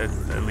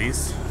 at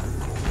least.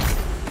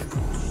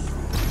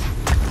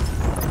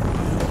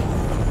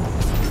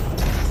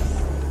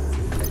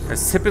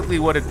 That's typically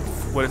what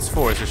it's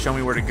for, is to show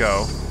me where to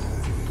go.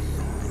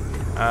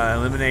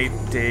 Eliminate,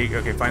 dig,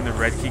 okay, find the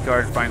red key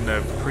card, find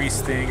the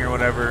priest thing or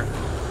whatever.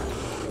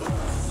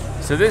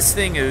 So this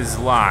thing is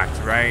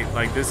locked, right?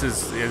 Like this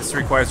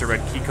requires a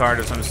red key card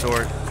of some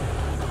sort.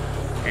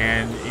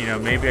 And you know,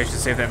 maybe I should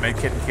save that med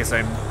kit in case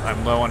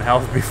I'm low on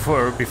health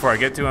before I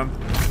get to him.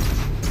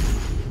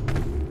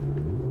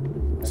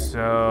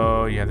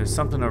 So yeah, there's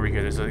something over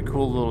here. There's a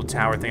cool little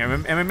tower thing.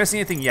 Am I missing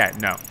anything yet?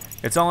 No.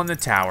 It's all in the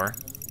tower.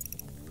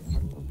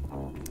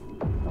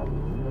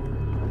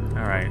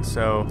 All right,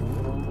 so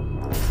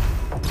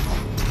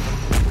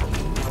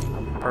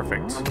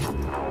perfect.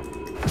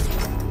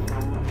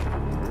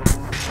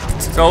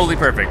 Totally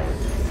perfect.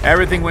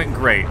 Everything went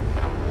great.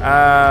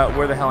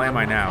 Where the hell am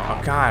I now?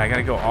 Oh god, I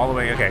gotta go all the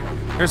way. Okay,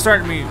 they're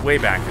starting me way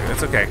back there.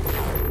 That's okay.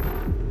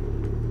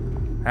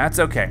 That's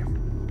okay.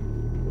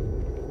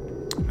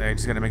 They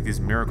just gotta make these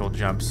miracle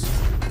jumps.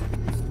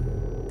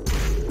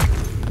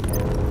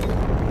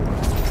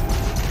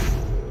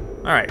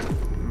 All right,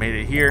 made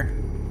it here.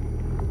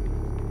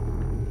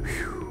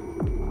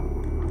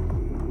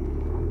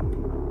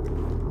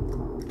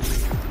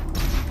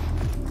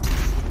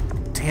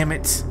 damn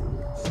it.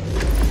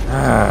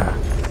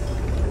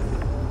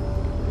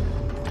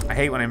 I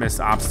hate when I miss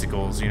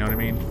obstacles, you know what I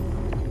mean?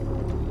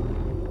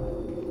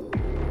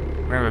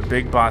 We're gonna have a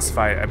big boss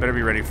fight. I better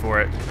be ready for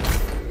it.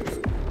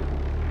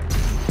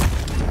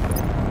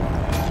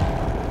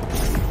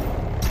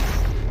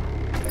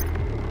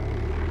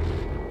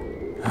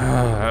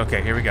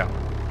 Okay, here we go.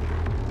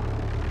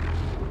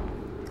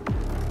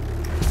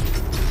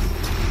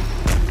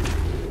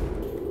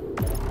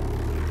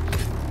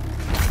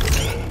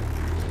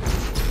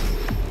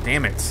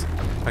 Damn it.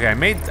 Okay, I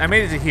made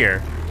it to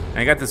here. And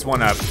I got this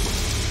one up.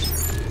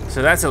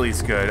 So that's at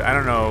least good. I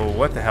don't know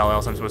what the hell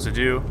else I'm supposed to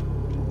do.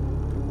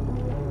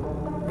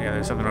 Yeah,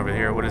 there's something over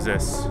here. What is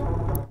this?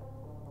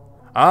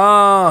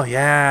 Oh,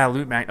 yeah,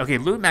 loot magnet. Okay,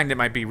 loot magnet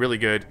might be really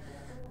good.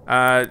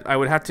 I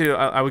would have to,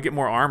 I would get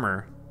more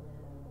armor.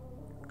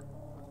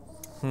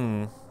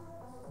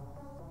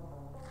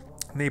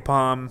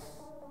 Napalm.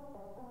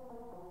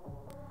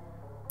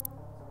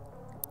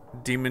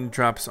 Demon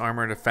drops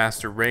armor at a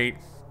faster rate.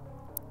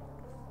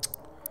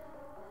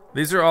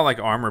 These are all like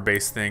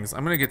armor-based things.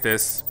 I'm gonna get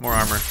this, more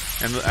armor,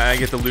 and I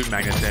get the loot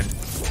magnet then.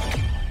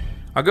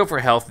 I'll go for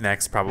health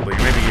next, probably,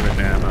 maybe even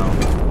ammo.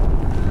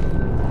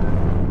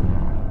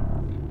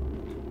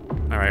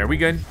 All right, are we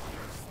good?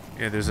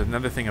 Yeah, there's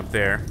another thing up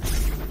there.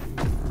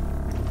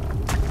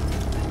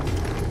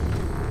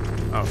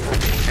 Oh,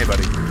 hey,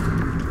 buddy.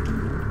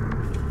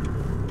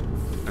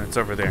 It's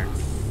over there.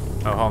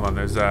 Oh, hold on.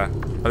 There's oh,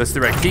 this is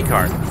the right key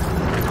card.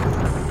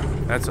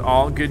 That's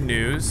all good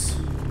news.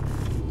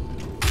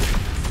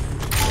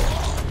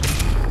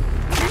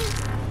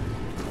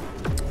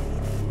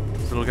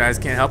 These little guys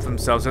can't help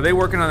themselves. Are they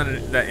working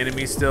on that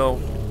enemy still?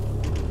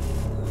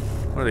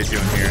 What are they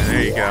doing here?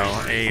 There you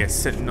go. A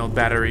sentinel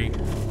battery.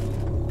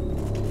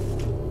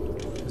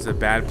 This is a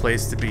bad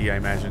place to be, I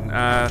imagine.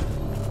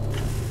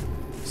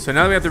 So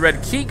now that we have the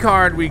red key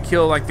card, we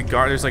kill like the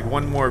guard. There's like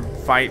one more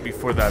fight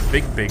before the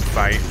big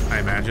fight, I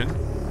imagine.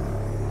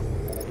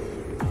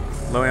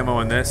 Low ammo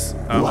on this.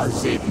 Oh.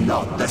 Was it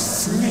not the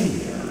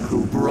Slayer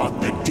who brought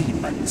the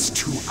demons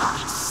to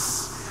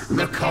us?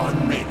 The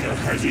Con Maker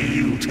has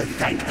you to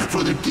thank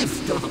for the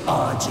gift of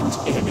Argent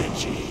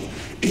energy.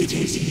 It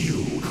is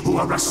you who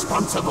are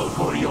responsible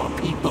for your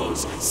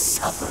people's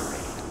suffering.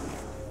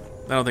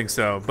 I don't think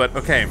so, but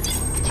okay.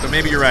 So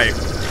maybe you're right.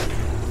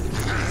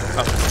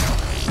 Oh.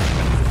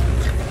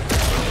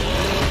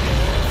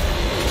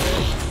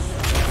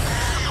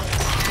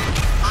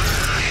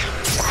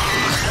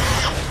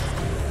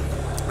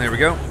 There we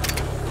go.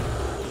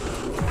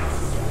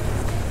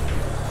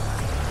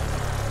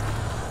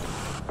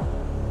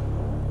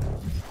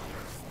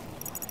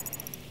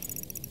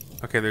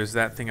 Okay, there's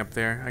that thing up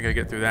there. I gotta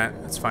get through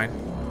that. That's fine.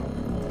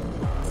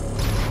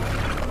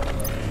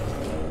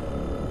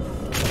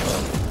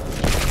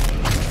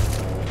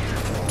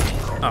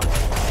 Oh.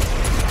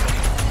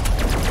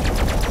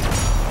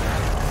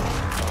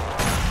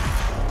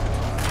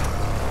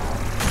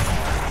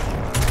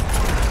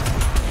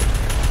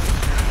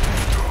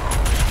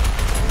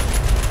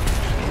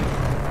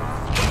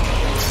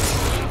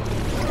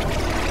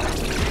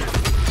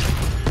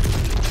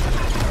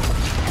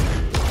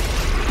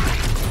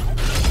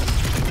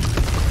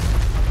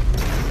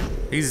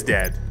 He's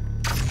dead.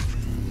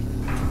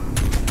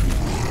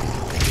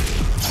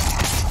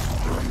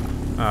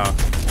 Oh.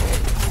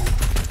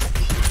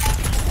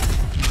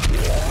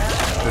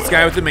 This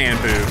guy with the man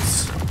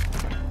boobs.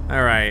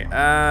 Alright,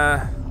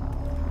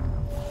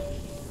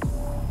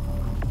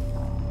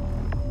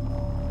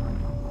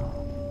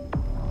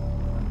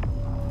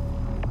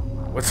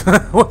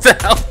 what the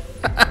hell?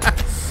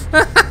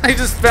 He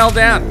just fell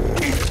down.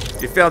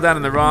 You fell down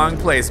in the wrong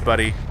place,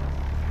 buddy.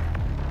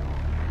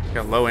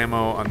 Got low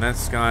ammo on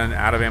this gun,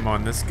 out of ammo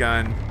on this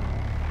gun.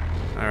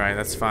 Alright,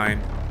 that's fine.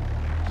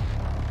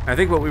 I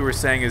think what we were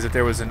saying is that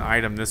there was an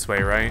item this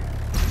way, right?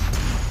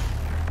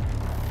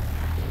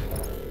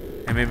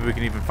 And maybe we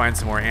can even find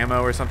some more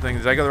ammo or something.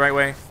 Did I go the right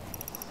way?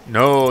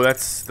 No,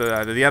 that's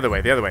the other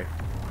way, the other way.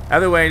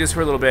 Other way, just for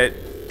a little bit.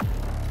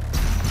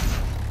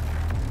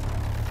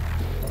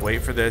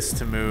 Wait for this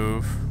to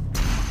move.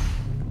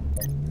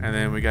 And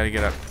then we gotta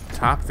get up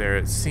top there,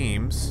 it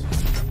seems.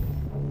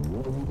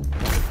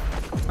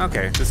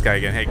 Okay, this guy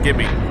again. Hey, give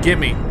me.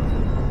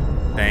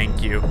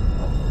 Thank you.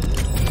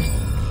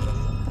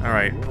 All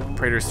right,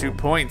 Praetor Suit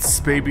points,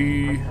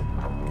 baby.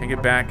 Can I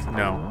get back?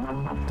 No,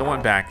 don't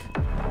want back.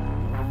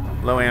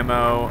 Low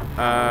ammo.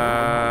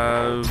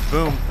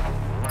 Boom.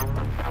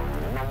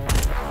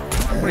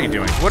 What are you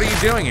doing? What are you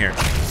doing here?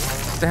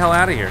 Get the hell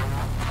out of here.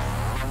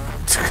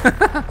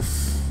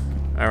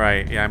 All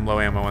right, yeah, I'm low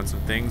ammo on some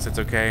things. It's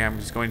okay. I'm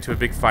just going to a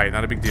big fight.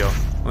 Not a big deal.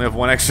 Only have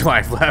one extra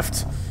life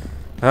left.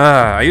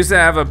 I used to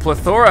have a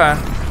plethora.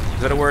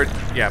 Is that a word?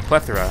 Yeah,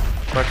 plethora.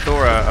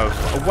 Plethora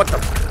of what the?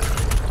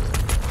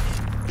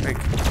 Like,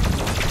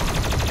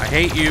 I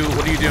hate you.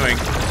 What are you doing?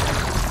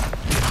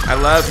 I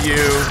love you.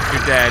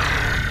 You're dead.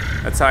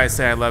 That's how I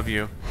say I love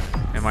you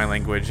in my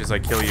language, is I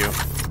kill you.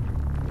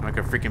 I'm like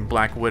a freaking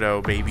Black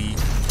Widow, baby.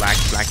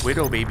 Black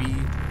Widow, baby.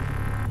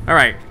 All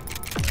right.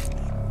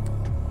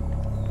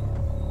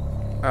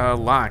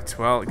 Locked.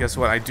 Well, guess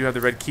what? I do have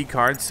the red key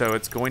card, so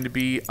it's going to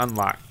be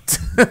unlocked.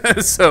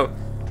 So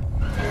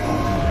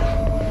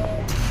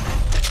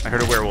I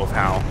heard a werewolf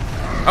howl.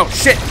 Oh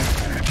shit!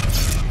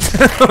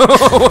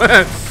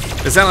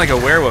 It sounded like a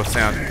werewolf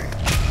sound.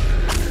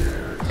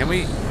 Can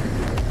we?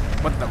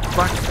 What the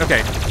fuck?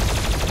 Okay.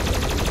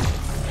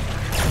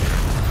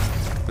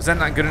 Was that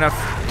not good enough?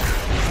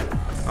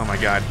 Oh my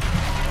god.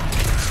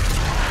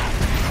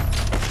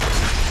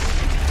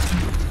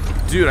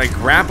 Dude, I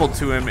grappled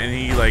to him and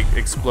he like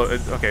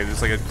exploded. Okay,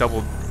 there's like a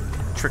double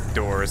trick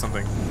door or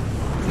something.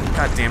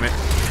 God damn it.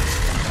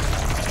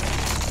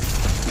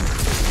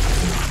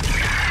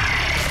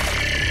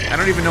 I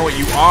don't even know what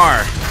you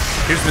are.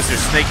 Here's Mr.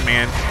 Snake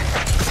Man.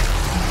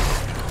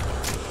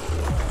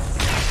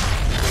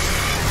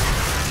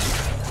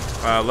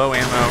 Low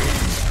ammo.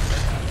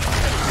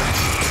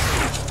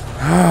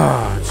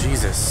 Oh,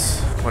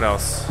 Jesus. What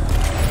else?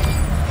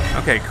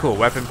 Okay, cool.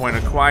 Weapon point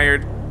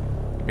acquired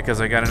because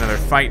I got another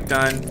fight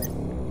done.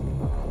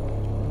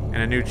 And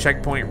a new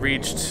checkpoint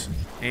reached.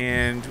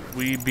 And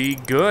we be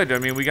good. I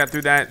mean, we got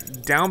through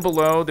that. Down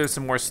below, there's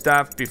some more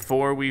stuff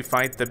before we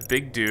fight the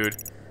big dude.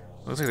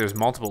 Looks like there's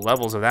multiple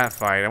levels of that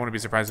fight. I wouldn't be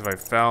surprised if I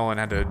fell and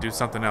had to do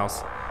something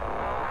else.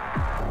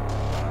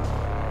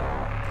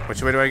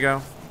 Which way do I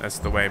go? That's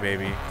the way,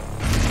 baby.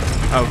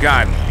 Oh,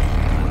 God.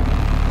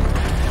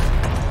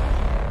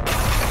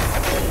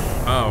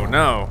 Oh,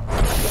 no.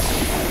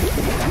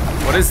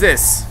 What is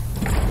this?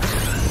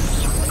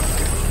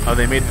 Oh,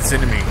 they made this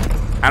enemy.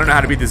 I don't know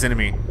how to beat this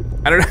enemy.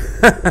 I don't know.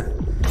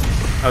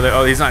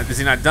 Oh, he's not. Is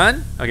he not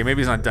done? Okay,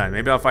 maybe he's not done.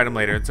 Maybe I'll fight him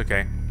later. It's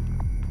okay.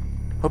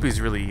 Hope he's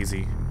really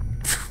easy.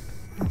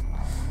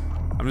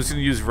 I'm just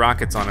gonna use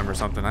rockets on him or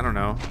something. I don't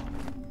know.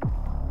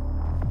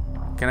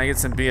 Can I get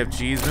some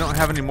BFGs? We don't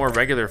have any more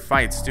regular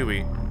fights, do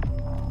we?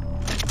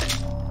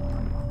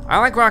 I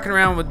like rocking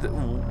around with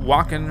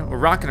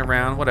rocking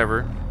around,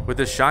 whatever, with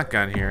this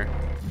shotgun here.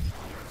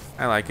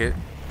 I like it.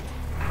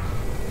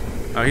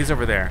 Oh, he's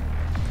over there.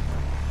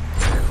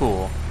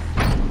 Cool.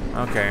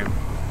 Okay.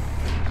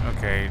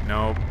 Okay,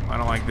 nope. I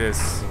don't like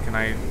this. Can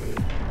I?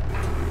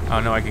 Oh,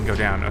 no, I can go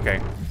down.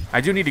 Okay.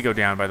 I do need to go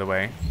down, by the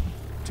way,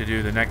 to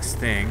do the next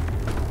thing.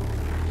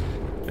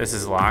 This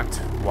is locked.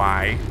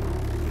 Why?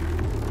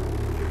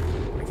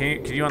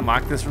 Can you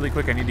unlock this really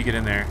quick? I need to get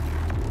in there.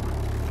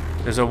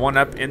 There's a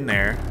one-up in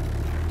there.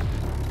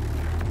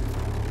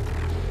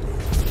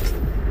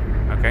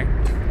 Okay.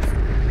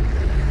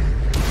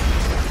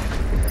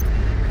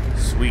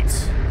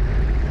 Sweet.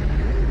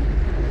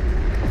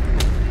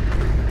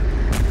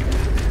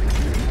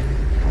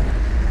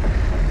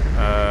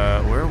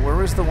 Where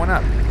was the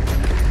one-up?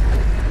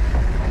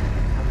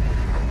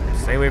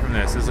 Stay away from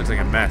this. This looks like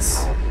a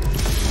mess.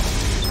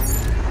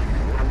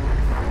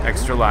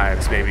 Extra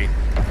lives, baby.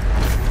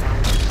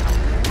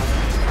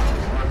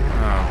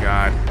 Oh,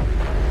 God.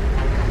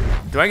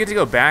 Do I get to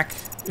go back?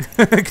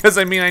 Because,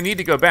 I mean, I need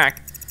to go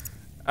back.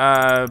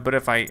 But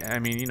if I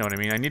mean, you know what I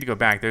mean. I need to go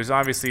back. There's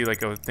obviously,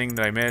 like, a thing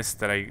that I missed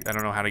that I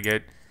don't know how to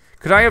get.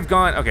 Could I have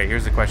gone... Okay,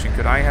 here's the question.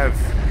 Could I have...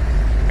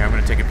 Okay, I'm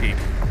going to take a peek.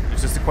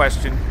 It's just a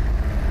question.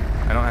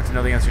 I don't have to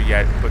know the answer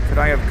yet. But could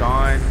I have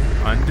gone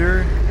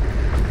under?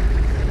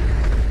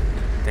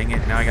 Dang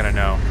it. Now I gotta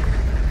know.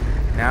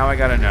 Now I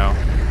gotta know.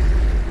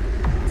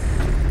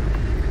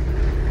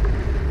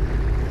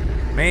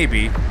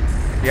 Maybe.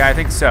 Yeah, I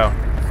think so.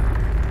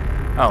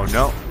 Oh,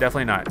 no.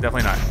 Definitely not.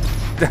 Definitely not.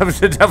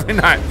 Definitely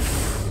not.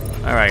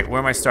 Alright, where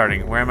am I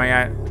starting? Where am I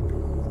at?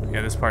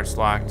 Yeah, this part's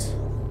locked.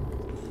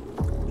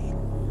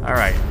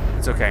 Alright,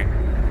 it's okay.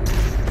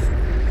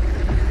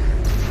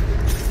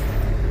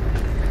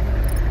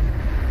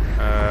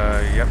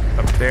 Yep,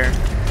 up there.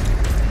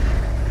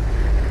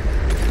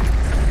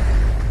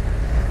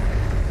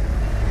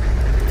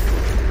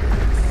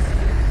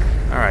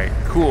 Alright,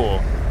 cool.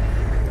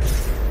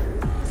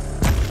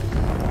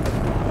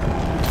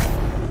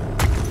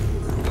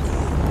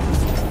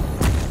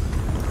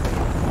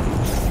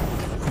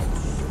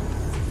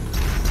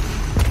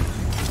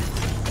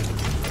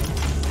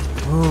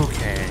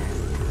 Okay.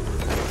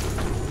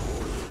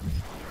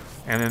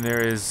 And then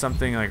there is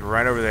something like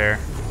right over there.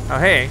 Oh,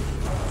 hey.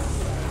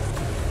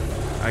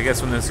 I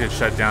guess when this gets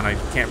shut down, I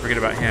can't forget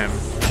about him.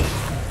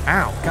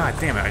 Ow, god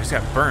damn it, I just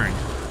got burned.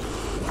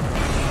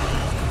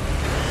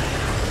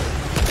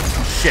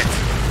 Shit.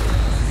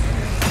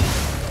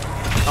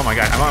 Oh my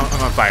god, I'm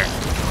on fire.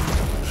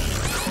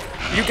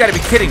 You gotta be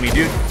kidding me,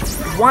 dude.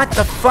 What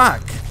the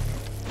fuck?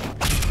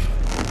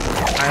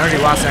 I already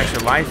lost an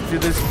extra life through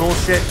this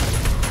bullshit.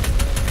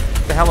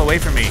 Get the hell away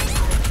from me.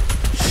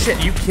 Shit,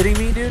 are you kidding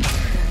me, dude?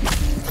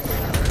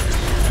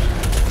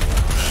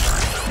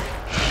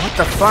 What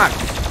the fuck?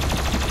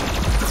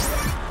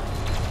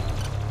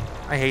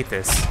 I hate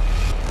this.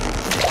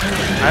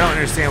 I don't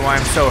understand why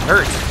I'm so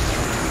hurt.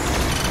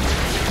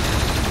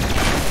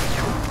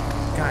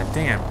 God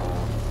damn.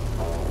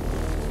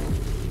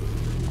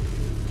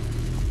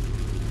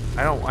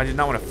 I did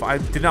not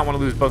want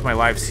to lose both my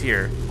lives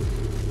here.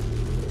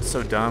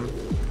 So dumb.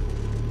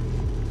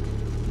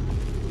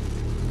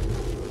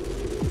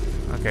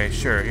 Okay,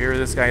 sure. Here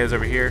this guy is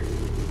over here.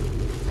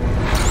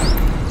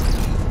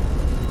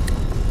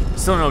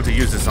 Still don't know what to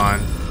use this on.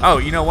 Oh,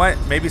 you know what?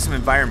 Maybe some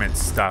environment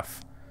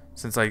stuff,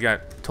 since I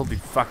got totally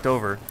fucked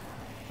over.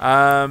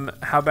 How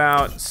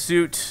about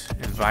suit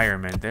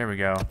environment? There we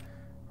go.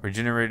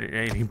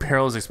 Regenerating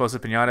barrels,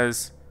 explosive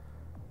pinatas.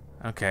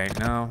 Okay,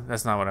 no,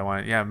 that's not what I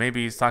want. Yeah,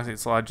 maybe it's toxic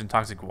sludge and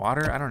toxic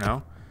water. I don't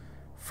know.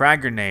 Frag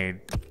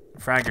grenade.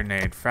 Frag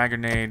grenade. Frag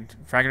grenade.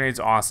 Frag grenade's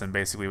awesome,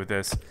 basically, with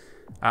this.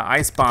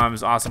 Ice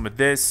bomb's awesome with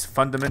this.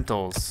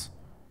 Fundamentals.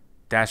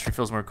 Dash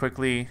refills more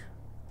quickly.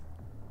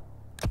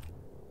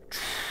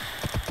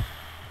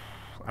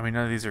 I mean,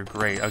 none of these are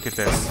great. I'll get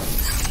this.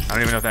 I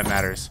don't even know if that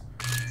matters.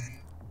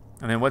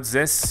 And then what's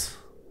this?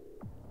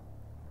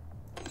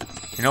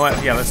 You know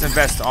what? Yeah, let's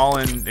invest all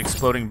in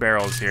exploding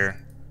barrels here.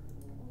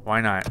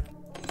 Why not?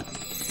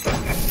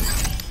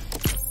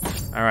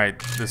 Alright,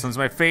 this one's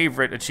my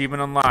favorite.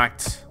 Achievement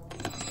unlocked.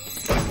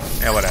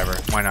 Yeah, whatever.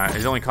 Why not?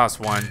 It only costs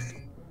 1.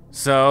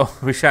 So,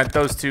 we got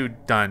those 2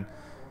 done.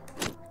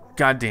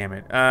 God damn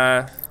it.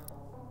 I'm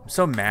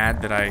so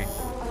mad that I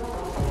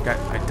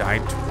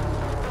died.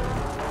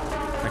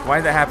 Like, why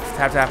did that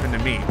have to happen to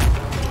me?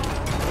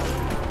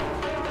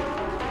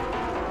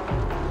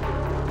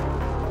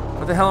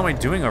 What the hell am I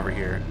doing over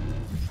here?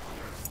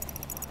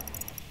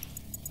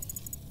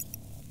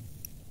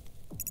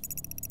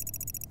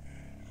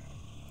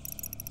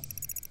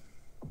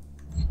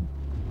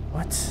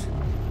 What?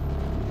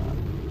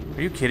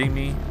 Are you kidding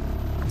me?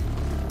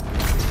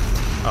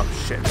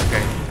 Oh shit,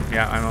 okay.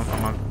 Yeah,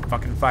 I'm on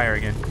fucking fire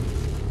again.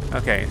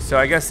 Okay, so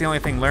I guess the only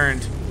thing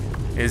learned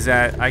is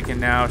that I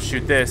can now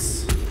shoot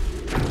this.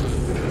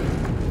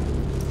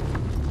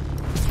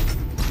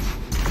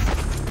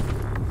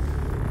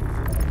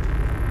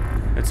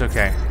 It's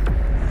okay.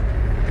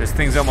 This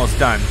thing's almost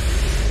done.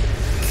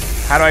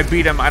 How do I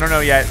beat him? I don't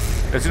know yet.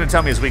 It's gonna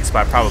tell me his weak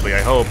spot, probably.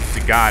 I hope to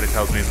God it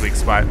tells me his weak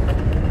spot.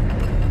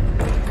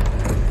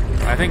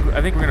 I think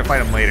we're gonna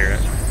fight him later.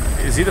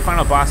 Is he the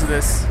final boss of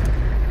this?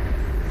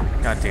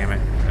 God damn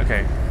it.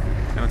 Okay.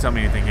 Don't tell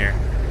me anything here.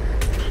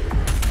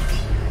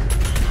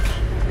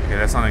 Okay,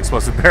 that's not an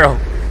explosive barrel.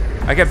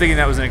 I kept thinking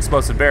that was an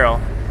explosive barrel.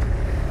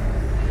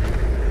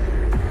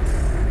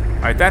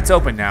 Alright, that's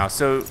open now.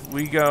 So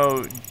we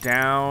go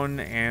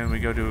down and we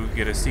go to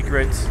get a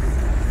secret.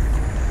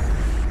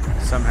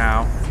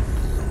 Somehow.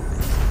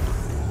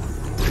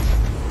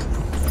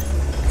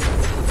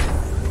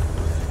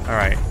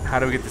 Alright, how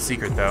do we get the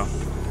secret though?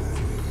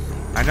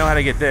 I know how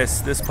to get this.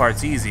 This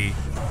part's easy.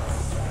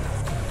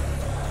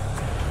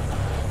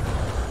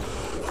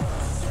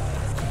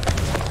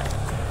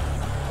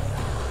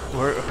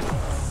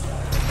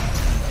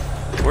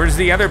 Where's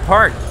the other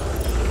part?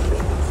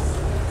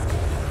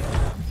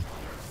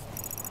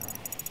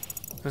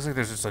 Looks like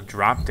there's just a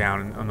drop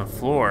down on the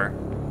floor.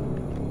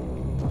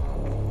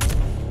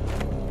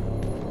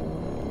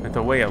 But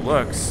the way it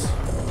looks.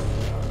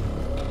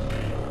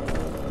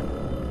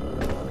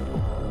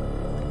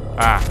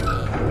 Ah,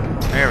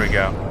 there we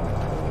go.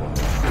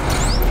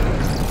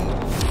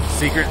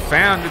 Secret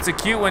found. It's a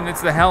cute one.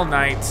 It's the Hell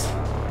Knight.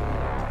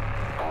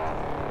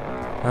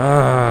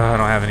 I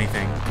don't have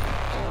anything.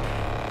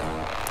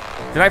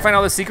 Did I find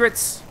all the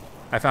secrets?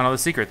 I found all the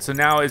secrets. So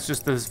now it's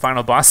just this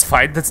final boss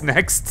fight that's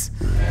next.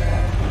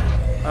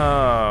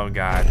 Oh,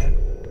 God.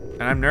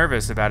 And I'm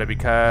nervous about it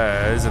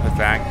because of the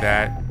fact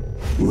that...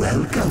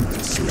 Welcome,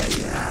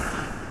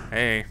 Slayer.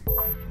 Hey,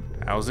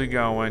 how's it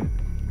going?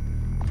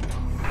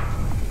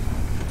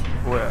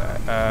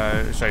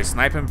 Should I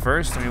snipe him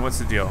first? I mean, what's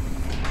the deal?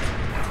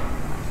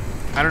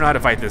 I don't know how to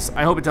fight this.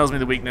 I hope it tells me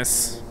the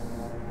weakness.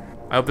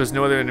 I hope there's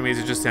no other enemies,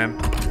 it's just him.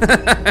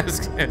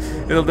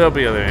 There'll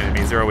be other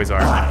enemies, there always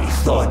are. I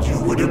thought you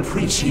would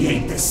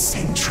appreciate the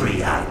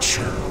sentry I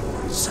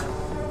chose.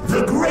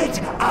 The great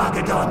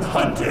Argadon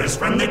hunters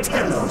from the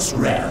Telos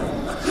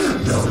realm,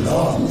 though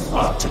long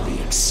thought to be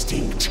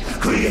extinct,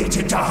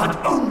 created to hunt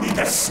only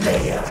the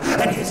Slayer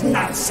and his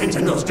Night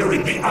Sentinels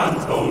during the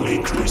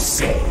Unholy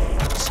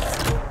Crusades.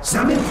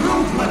 Some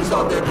improvements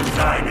on their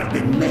design have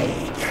been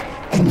made.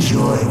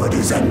 Enjoy what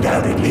is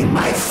undoubtedly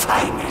my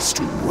finest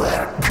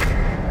work.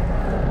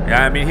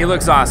 Yeah, I mean, he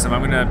looks awesome.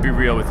 I'm gonna be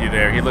real with you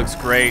there. He looks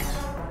great.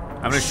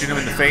 I'm gonna shoot him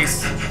in the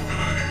face.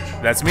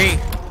 That's me.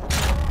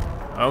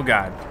 Oh,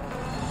 God.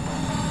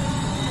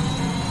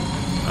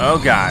 Oh,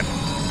 God.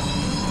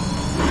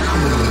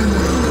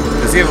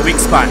 Does he have a weak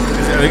spot?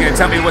 Are they gonna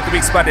tell me what the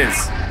weak spot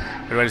is?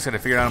 Or do I just gotta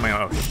figure it out on my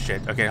own? Oh,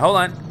 shit. Okay, hold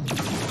on.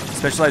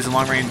 Specialized in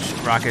long-range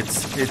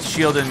rockets. It's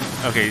shield and...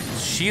 Okay,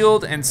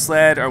 shield and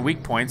sled are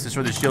weak points.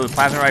 Destroy the shield with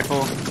plasma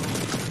rifle.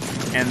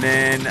 And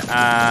then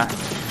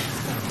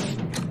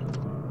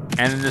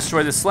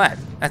destroy the sled.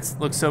 That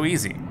looks so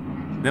easy.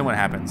 Then what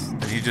happens?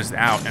 He's just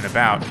out and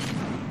about.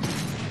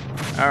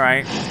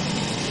 Alright.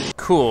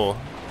 Cool.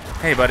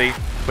 Hey, buddy.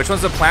 Which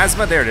one's the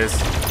plasma? There it is.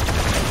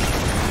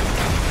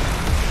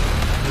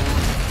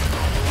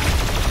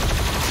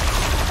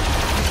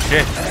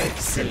 Shit.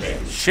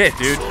 Excellent. Shit,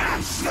 dude.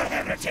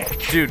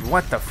 Dude,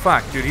 what the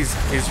fuck? Dude, he's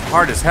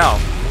hard as hell.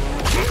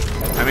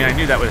 I mean, I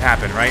knew that would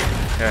happen, right?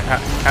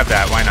 Have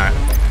that, why not?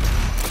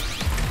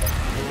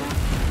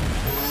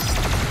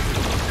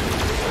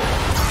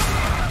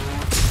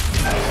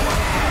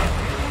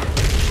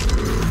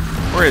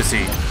 Where is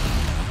he?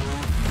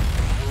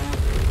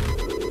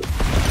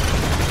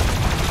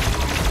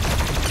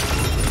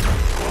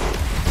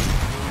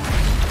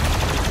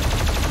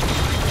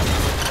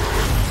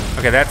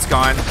 Okay, that's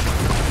gone.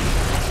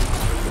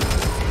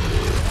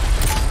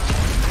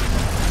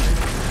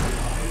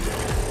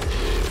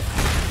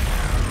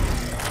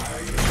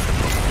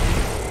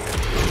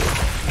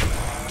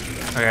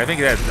 Okay, I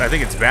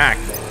think it's back.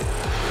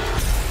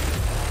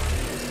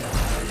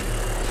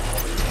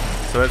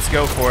 So let's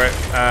go for it.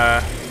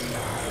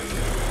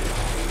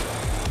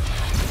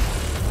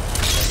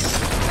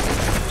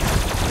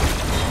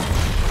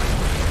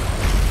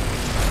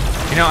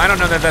 You know, I don't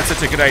know that that's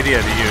such a good idea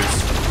to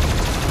use.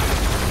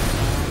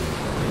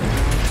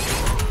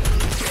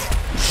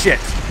 Shit.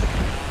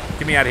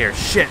 Get me out of here.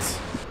 Shit.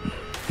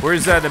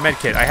 Where's the med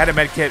kit? I had a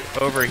med kit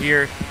over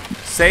here.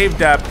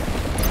 Saved up.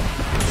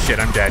 Shit,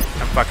 I'm dead.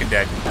 I'm fucking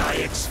dead.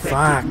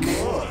 Fuck.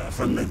 More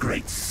from the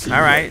great Slayer.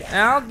 All right.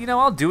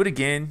 I'll do it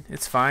again.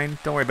 It's fine.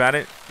 Don't worry about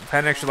it. If I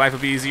had an extra life, it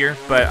would be easier.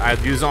 But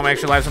I've used all my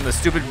extra lives on the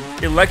stupid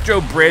electro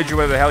bridge or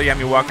whatever the hell you had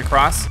me walk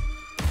across.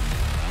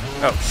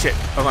 Oh, shit.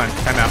 Hold on.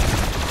 Time out.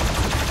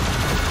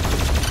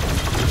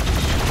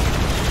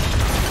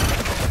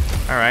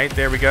 All right.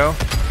 There we go.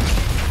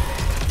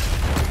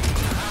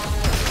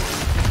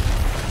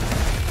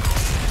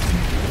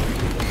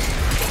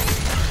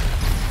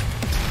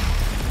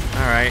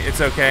 Alright,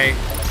 it's okay.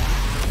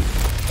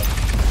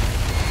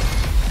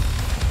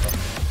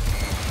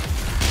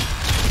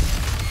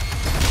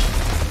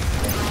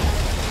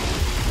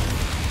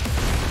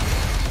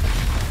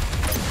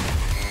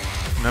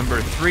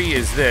 Number 3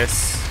 is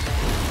this.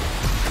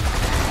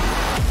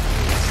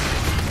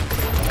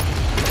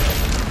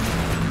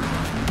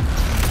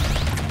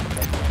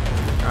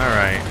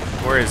 Alright,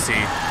 where is he?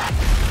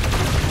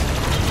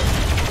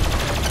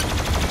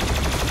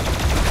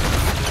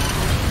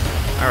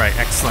 Alright,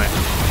 excellent.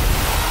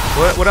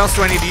 What else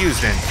do I need to use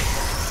then?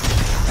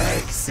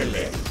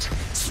 Excellent.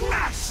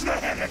 Smash the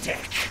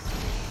heretic.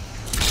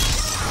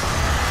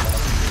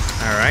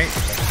 All right.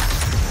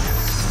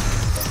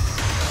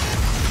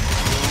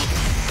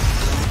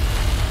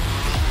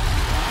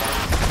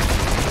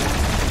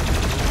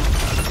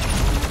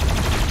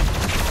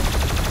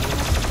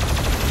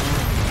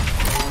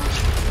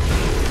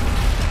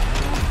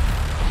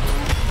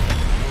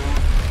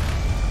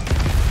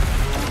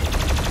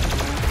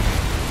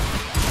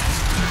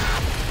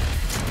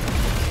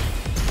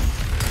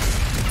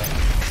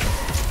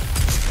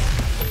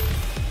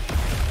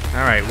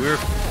 All right, we're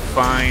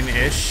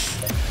fine-ish.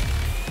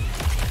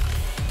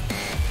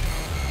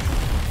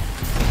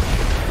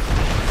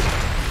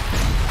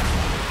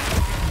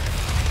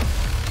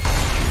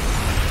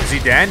 Is he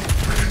dead?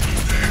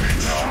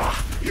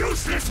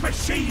 Useless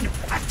machine,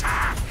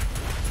 attack!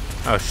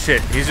 Oh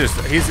shit! He's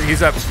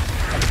up.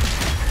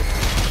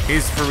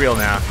 He's for real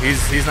now.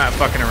 He's not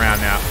fucking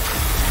around now.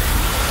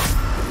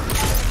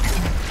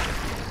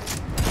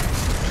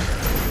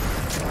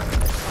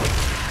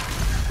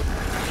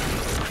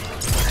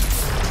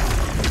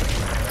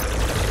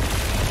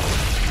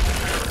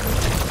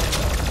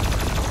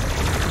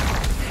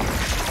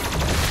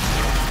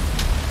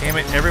 Damn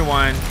it,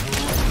 everyone.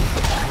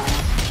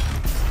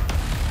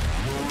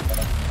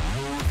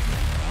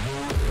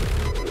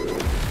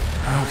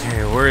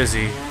 Okay, where is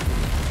he?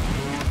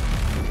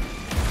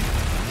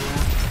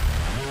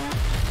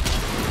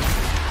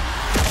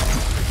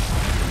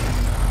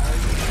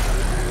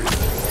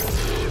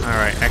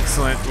 Alright,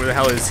 excellent. Where the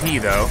hell is he,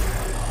 though?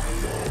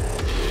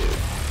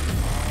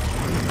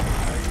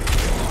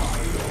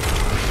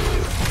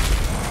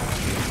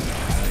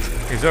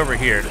 He's over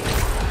here.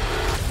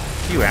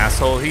 You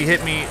asshole, he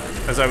hit me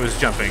as I was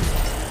jumping.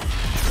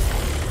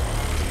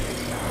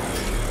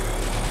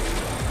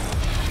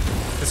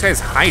 This guy's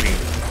hiding.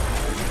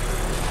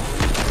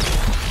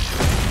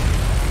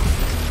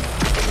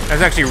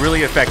 That's actually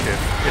really effective.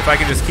 If I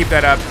can just keep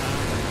that up,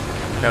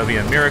 that would be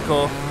a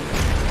miracle.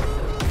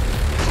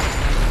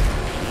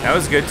 That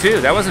was good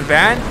too. That wasn't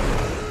bad.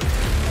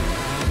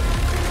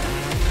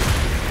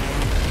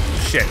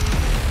 Shit.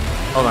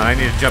 Hold on, I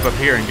need to jump up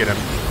here and get him.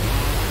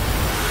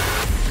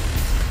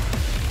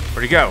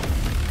 Where'd he go?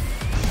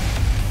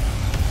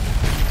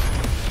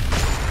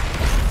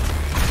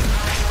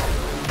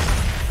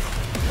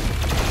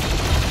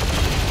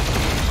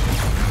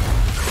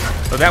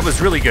 Oh, that was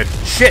really good.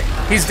 Shit,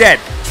 he's dead.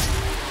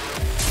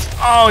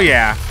 Oh,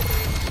 yeah.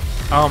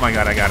 Oh, my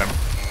God, I got him.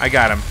 I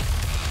got him.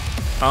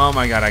 Oh,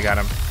 my God, I got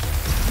him.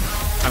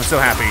 I'm so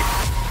happy.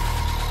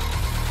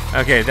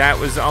 Okay, that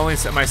was only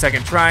my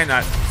second try.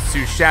 Not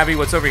too shabby.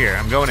 What's over here?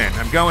 I'm going in.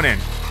 I'm going in.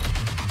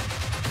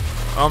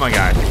 Oh, my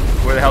God.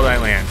 Where the hell did I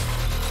land?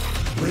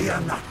 We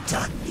are not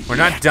done. We're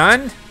not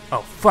done?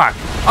 Oh, fuck.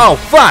 Oh,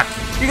 fuck.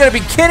 You gotta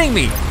be kidding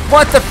me.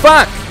 What the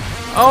fuck?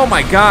 Oh,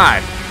 my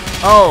God.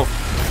 Oh.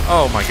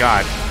 Oh, my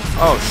God.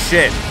 Oh,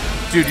 shit.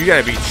 Dude, you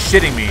gotta be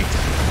shitting me.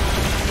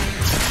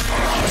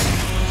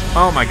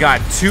 Oh, my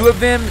God. 2 of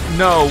them?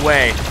 No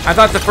way. I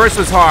thought the first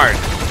was hard.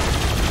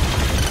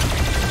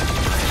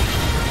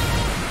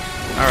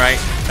 All right.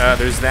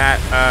 There's that.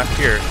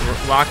 Here.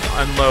 Lock,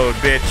 unload,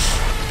 bitch.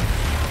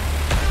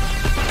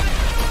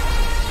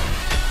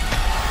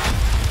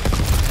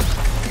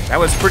 That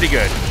was pretty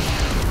good.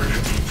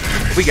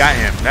 We got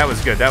him. That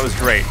was good. That was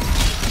great.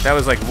 That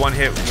was like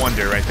one-hit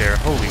wonder right there.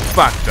 Holy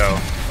fuck, though.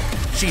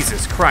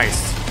 Jesus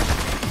Christ.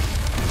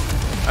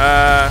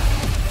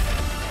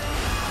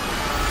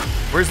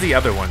 Where's the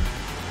other one?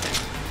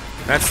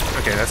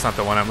 Okay, that's not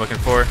the one I'm looking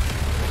for.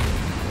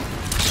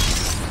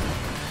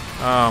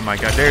 Oh my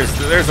god, there's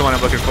the one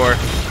I'm looking for.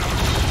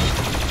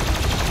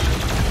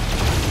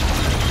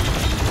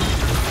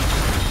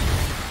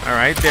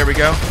 Alright, there we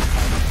go.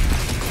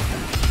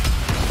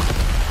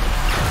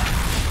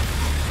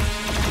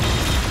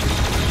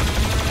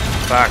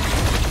 Fuck.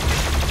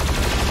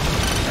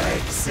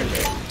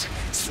 Excellent.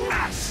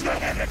 Smash the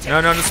heretic.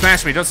 No, don't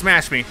smash me. Don't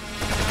smash me.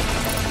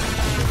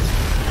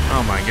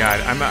 Oh my god,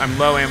 I'm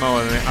low ammo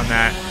on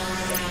that.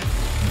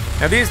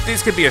 Now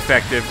these could be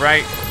effective,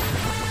 right?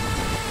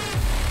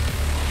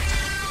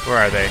 Where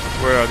are they?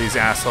 Where are these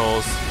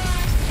assholes?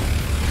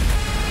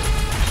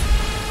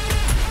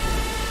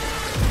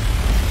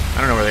 I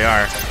don't know where they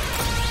are.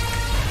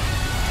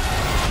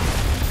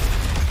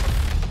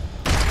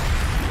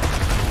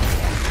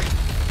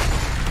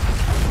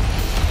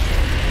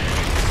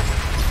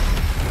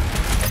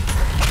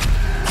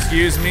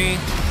 Excuse me.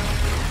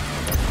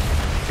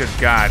 Good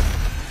God.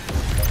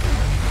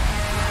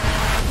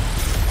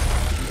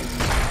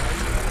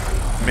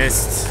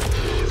 Missed.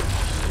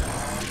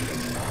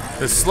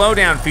 The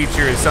slowdown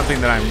feature is something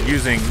that I'm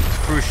using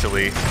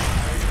crucially.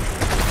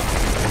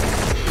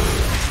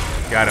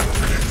 Got him.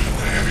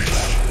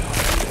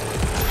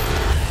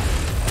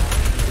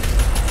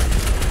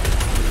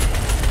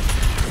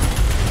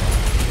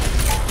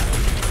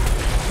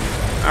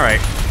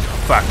 Alright.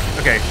 Fuck.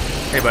 Okay.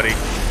 Hey, buddy.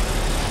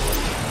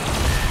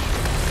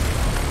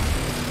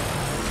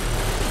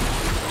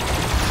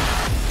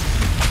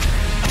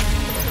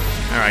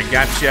 Alright,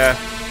 gotcha.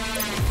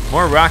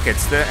 More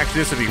rockets.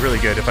 Actually, this would be really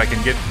good if I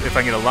can get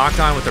a lock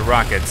on with the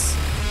rockets.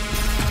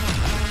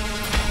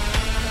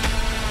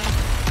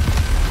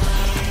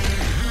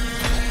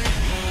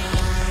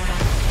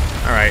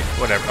 All right,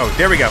 whatever. Oh,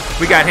 there we go.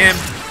 We got him.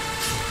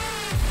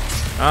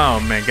 Oh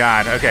my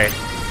God. Okay,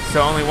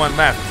 so only one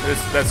left.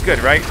 That's good,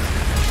 right?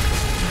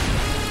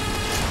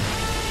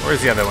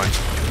 Where's the other one?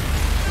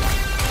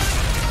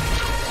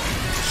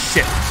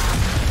 Shit.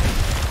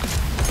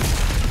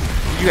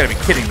 You gotta be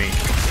kidding me.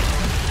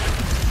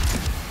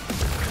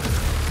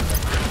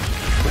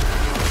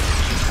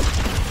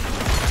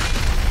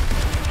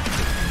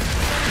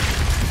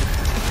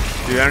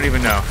 Dude, I don't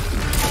even know.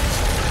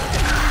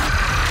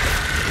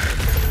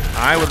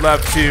 I would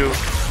love to.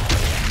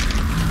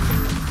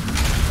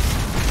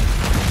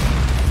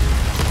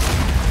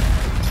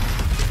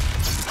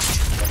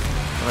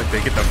 I'd like to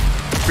get the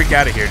freak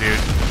out of here, dude.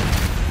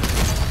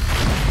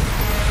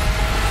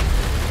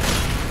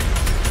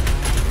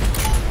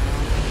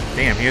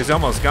 Damn, he is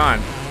almost gone.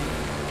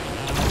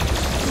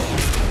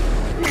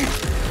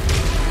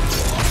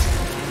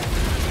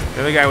 The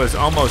other guy was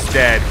almost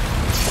dead.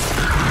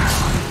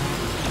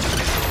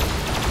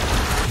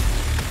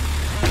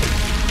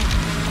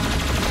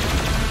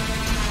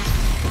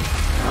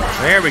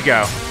 There we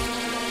go.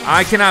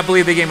 I cannot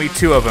believe they gave me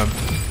two of them.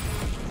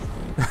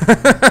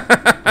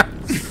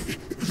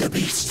 The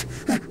beast.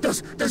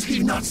 Does he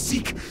not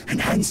seek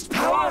enhanced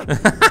power?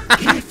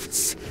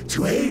 Gifts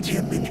to aid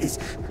him in his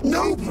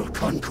noble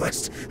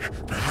conquest.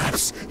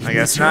 Perhaps I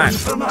guess not.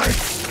 for my...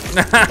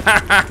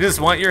 I just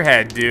want your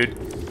head, dude.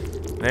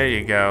 There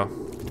you go.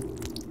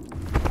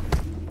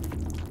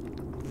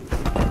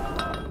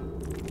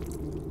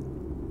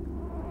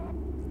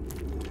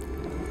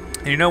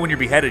 And you know when you're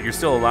beheaded, you're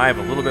still alive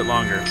a little bit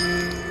longer.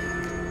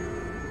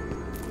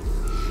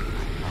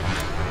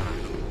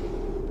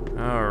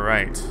 All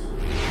right.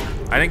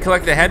 I didn't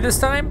collect the head this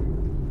time?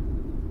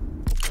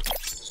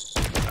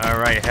 All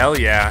right, hell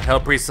yeah.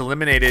 Hell Priest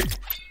eliminated.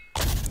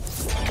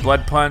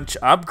 Blood Punch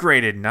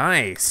upgraded,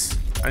 nice.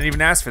 I didn't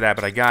even ask for that,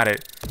 but I got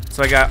it.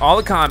 So I got all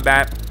the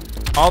combat,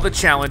 all the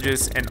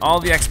challenges, and all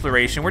the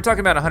exploration. We're talking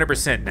about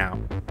 100% now.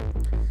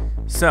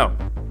 So,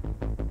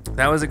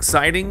 that was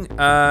exciting.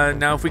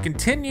 Now if we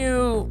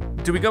continue,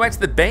 do we go back to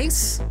the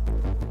base?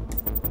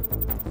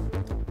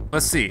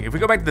 Let's see. If we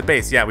go back to the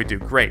base, yeah, we do.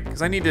 Great,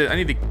 because I need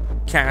to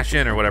cash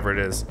in or whatever it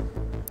is.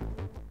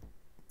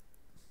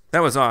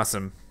 That was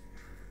awesome.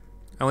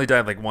 I only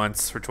died like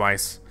once or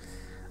twice.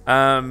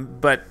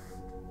 But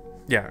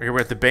yeah, we're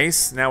at the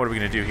base. Now what are we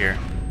gonna do here?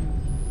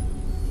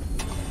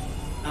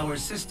 Our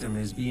system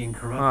is being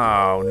corrupted.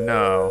 Oh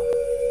no.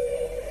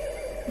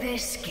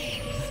 This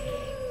game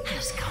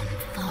has come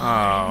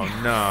far.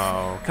 Oh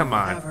no. Come We'll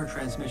on. have her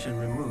transmission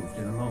removed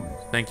in a moment.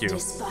 Thank you.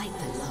 Despite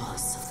the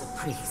loss of the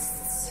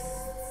priests,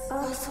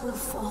 Earth will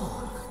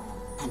fall,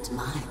 and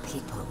my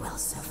people will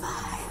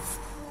survive.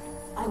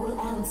 I will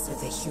answer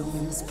the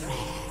humans'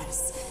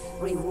 prayers,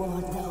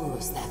 reward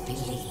those that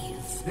believe.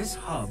 This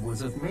hub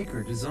was of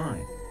Maker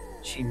design.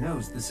 She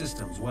knows the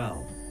systems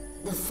well.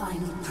 The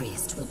final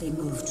priest will be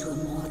moved to a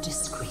more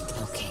discreet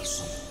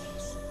location,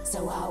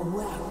 so our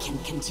work can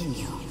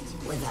continue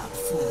without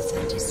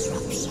further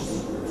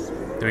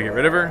disruption. Do we get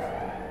rid of her?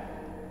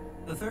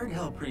 The third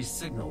Hell Priest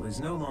signal is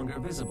no longer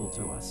visible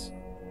to us.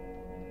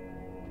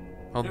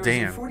 Oh, There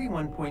damn. is a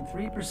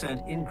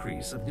 41.3%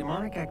 increase of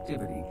demonic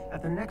activity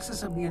at the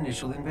nexus of the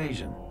initial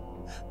invasion.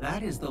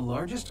 That is the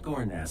largest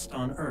gore nest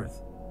on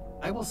Earth.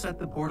 I will set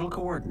the portal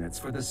coordinates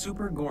for the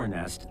super gore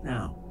nest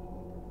now.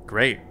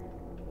 Great.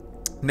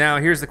 Now,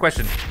 here's the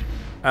question.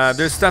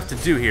 There's stuff to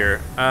do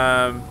here.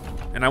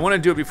 And I want to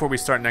do it before we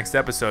start next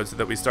episode so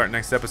that we start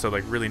next episode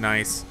like really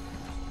nice.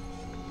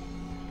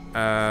 We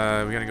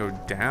gotta go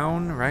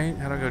down, right?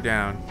 How do I go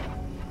down?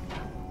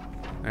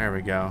 There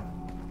we go.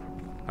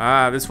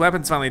 Ah, this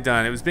weapon's finally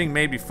done. It was being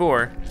made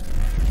before.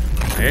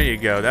 There you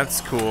go. That's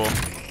cool.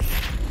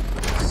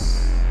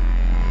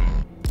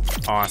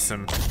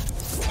 Awesome.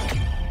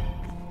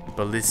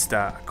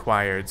 Ballista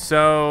acquired.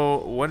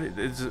 So, what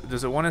is,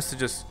 does it want us to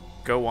just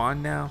go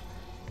on now?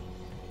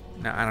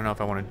 No, I don't know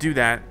if I want to do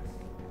that.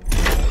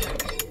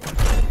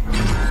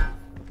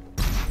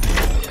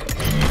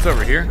 What's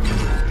over here?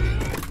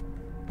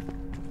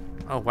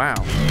 Oh, wow.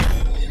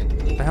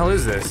 What the hell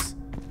is this?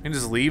 I can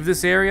just leave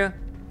this area?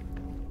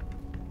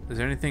 Is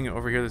there anything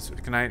over here that's...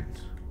 Can I...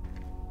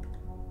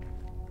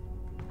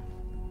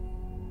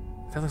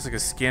 That looks like a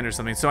skin or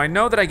something. So I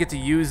know that I get to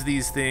use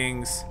these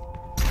things.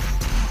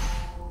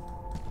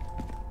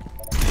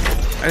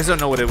 I just don't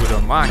know what it would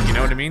unlock, you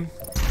know what I mean?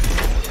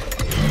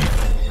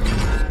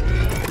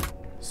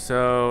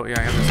 So, yeah,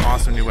 I have this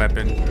awesome new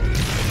weapon.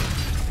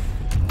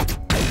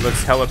 It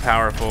looks hella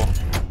powerful.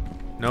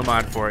 No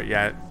mod for it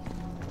yet.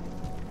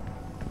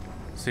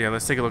 So yeah,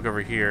 let's take a look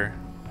over here.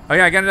 Oh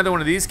yeah, I got another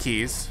one of these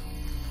keys.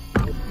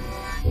 Let's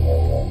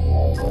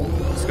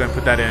go ahead and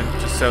put that in,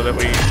 just so that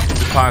we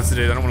deposit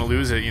it. I don't want to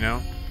lose it, you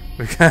know?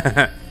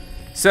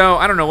 So,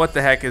 I don't know what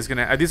the heck is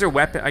gonna... these are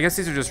weapon... I guess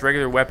these are just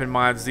regular weapon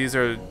mods. These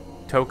are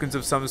tokens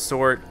of some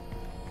sort.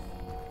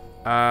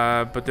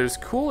 But there's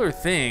cooler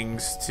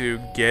things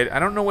to get. I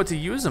don't know what to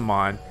use them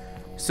on.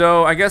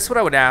 So, I guess what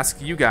I would ask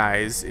you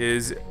guys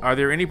is, are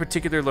there any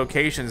particular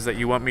locations that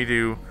you want me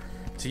to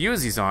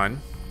use these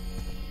on?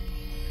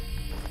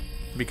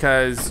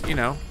 Because, you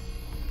know,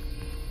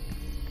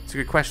 it's a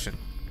good question.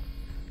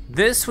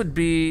 This would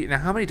be... Now,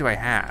 how many do I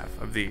have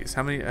of these?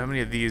 How many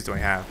of these do I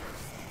have?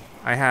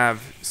 I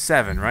have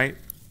 7, right?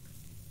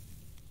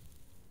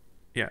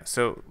 Yeah,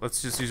 so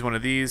let's just use one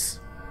of these.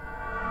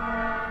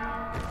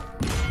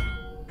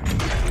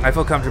 I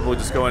feel comfortable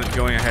just going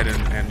ahead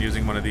and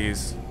using one of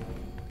these.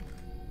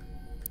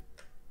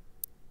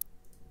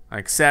 I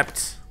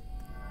accept.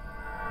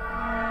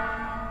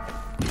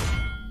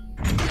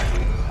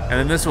 And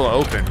then this will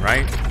open,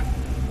 right?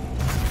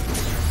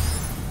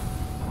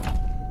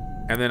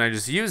 And then I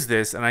just use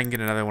this and I can get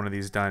another one of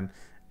these done.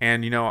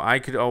 And, you know, I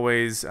could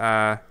always...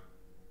 health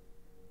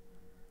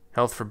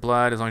for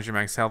blood, as long as you're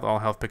max health, all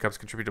health pickups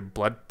contribute to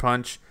blood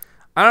punch.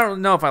 I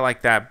don't know if I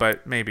like that,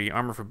 but maybe.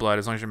 Armor for blood,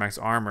 as long as you're max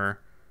armor.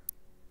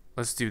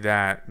 Let's do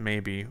that,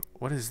 maybe.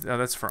 What is... Oh,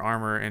 that's for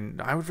armor,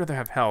 and I would rather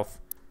have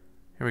health.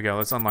 Here we go,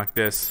 let's unlock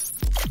this.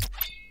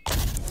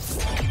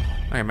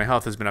 Okay, my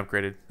health has been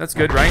upgraded. That's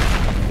good, right?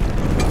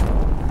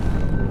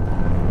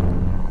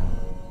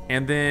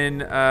 And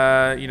then,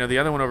 you know, the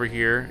other one over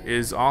here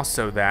is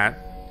also that.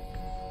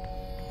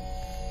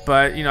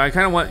 But, you know, I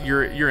kind of want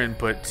your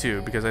input,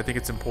 too, because I think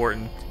it's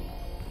important.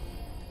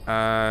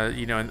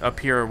 You know, and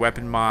up here are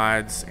weapon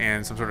mods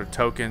and some sort of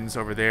tokens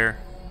over there.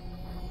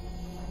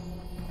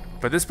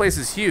 But this place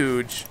is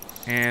huge,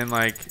 and,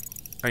 like...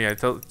 Oh, yeah,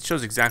 it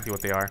shows exactly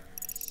what they are.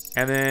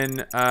 And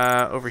then,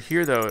 over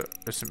here, though,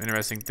 there's some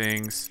interesting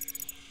things.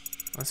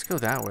 Let's go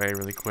that way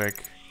really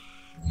quick.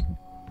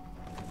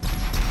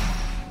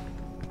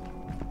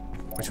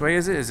 Which way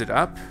is it? Is it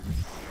up?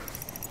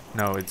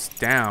 No, it's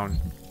down.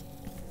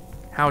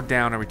 How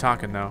down are we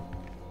talking, though?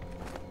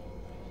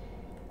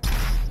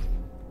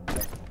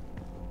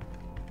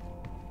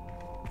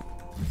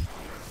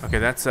 Okay,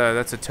 that's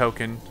a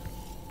token.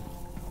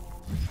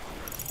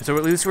 So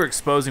at least we're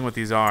exposing what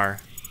these are.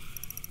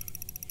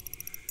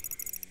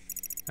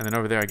 And then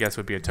over there, I guess,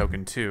 would be a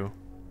token too.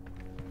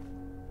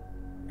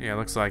 Yeah,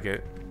 looks like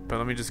it. But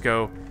let me just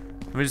go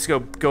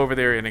over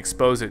there and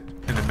expose it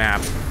in the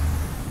map.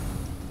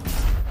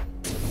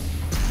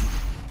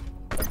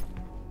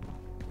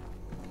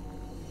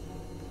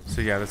 So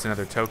yeah, that's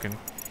another token.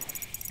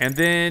 And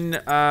then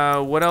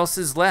what else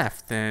is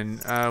left? Then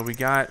we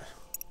got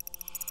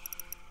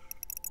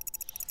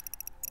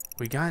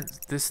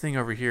this thing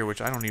over here, which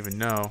I don't even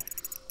know.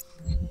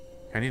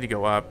 I need to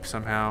go up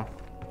somehow.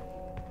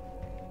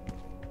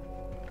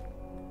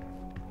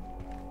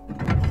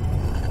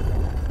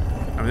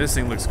 I mean, this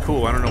thing looks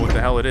cool. I don't know what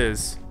the hell it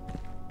is.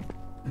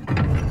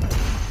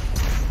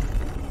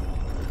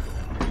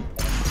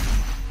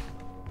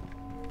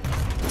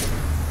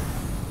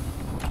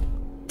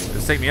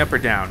 Does it take me up or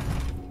down?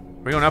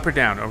 Are we going up or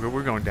down? Oh,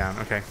 we're going down.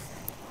 Okay.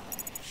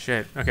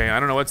 Shit. Okay, I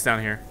don't know what's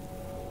down here.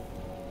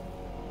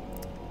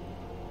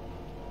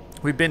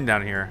 We've been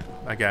down here,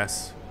 I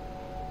guess.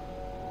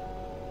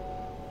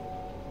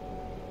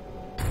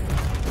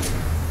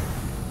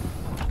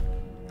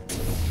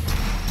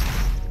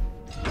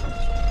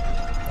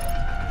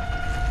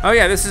 Oh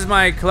yeah, this is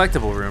my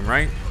collectible room,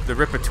 right? The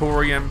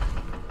Repertorium.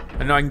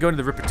 No, I can go to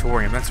the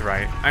Repertorium. That's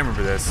right. I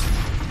remember this.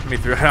 Let me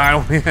through. I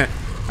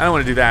don't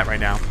want to do that right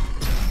now.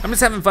 I'm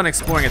just having fun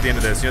exploring at the end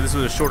of this. You know, this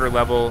was a shorter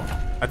level.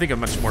 I think a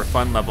much more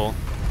fun level.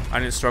 I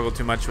didn't struggle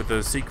too much with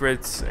those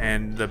secrets,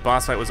 and the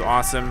boss fight was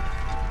awesome,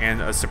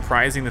 and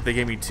surprising that they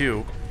gave me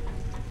 2.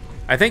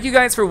 I thank you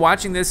guys for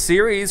watching this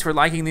series, for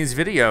liking these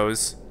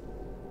videos.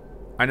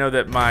 I know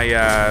that my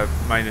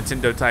my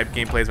Nintendo type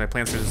gameplays, my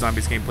Plants vs.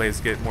 Zombies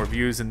gameplays get more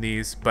views than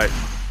these, but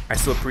I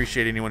still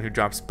appreciate anyone who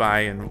drops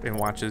by and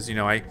watches. You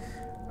know, I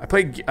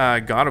played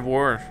God of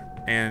War,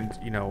 and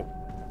you know,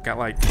 got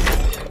like,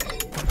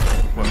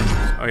 what?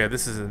 Oh yeah,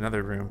 this is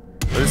another room.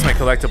 Oh, this is my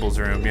collectibles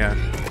room. Yeah,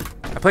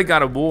 I played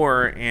God of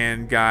War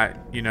and got,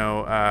 you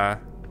know, I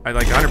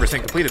like 100%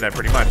 completed that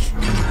pretty much.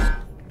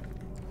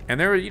 And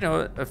there were, you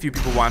know, a few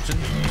people watching,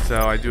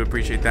 so I do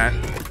appreciate that.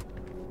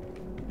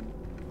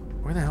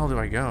 Where the hell do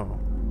I go?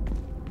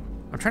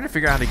 I'm trying to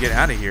figure out how to get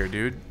out of here,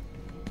 dude.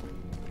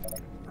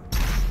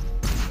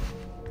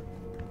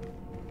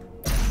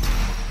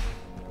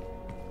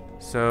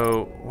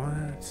 So,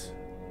 what?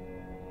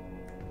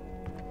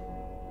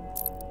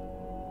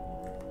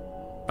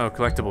 Oh,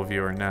 collectible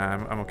viewer.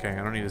 Nah, I'm okay.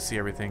 I don't need to see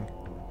everything.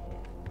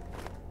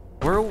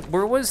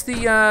 Where was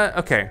the,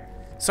 okay.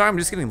 Sorry, I'm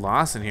just getting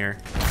lost in here.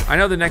 I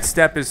know the next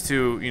step is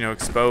to, you know,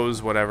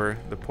 expose whatever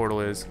the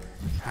portal is.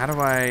 How do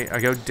I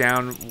go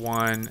down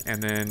 1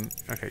 and then,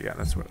 okay, yeah,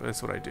 that's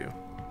what I do.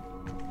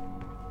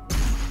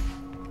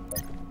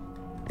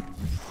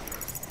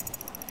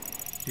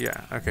 Yeah,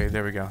 okay,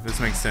 there we go. This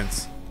makes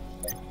sense.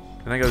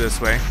 And I go this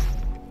way.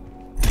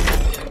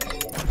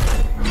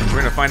 We're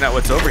gonna find out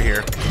what's over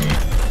here.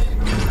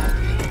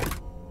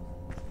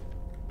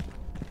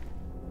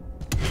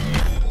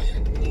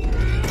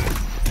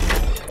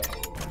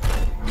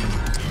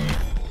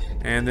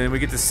 And then we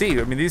get to see.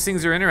 I mean, these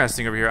things are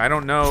interesting over here. I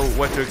don't know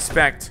what to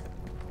expect.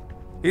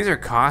 These are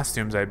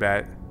costumes, I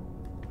bet.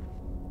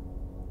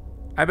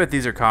 I bet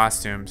these are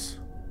costumes.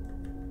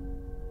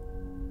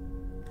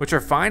 Which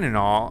are fine and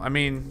all. I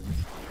mean,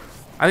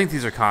 I think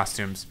these are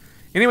costumes.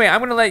 Anyway,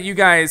 I'm gonna let you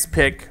guys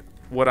pick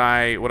what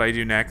I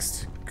do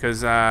next,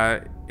 because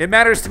it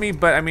matters to me.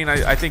 But I mean,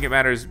 I think it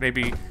matters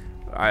maybe,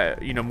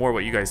 you know, more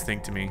what you guys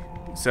think to me.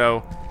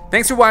 So,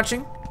 thanks for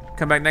watching.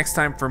 Come back next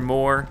time for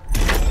more.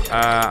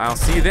 I'll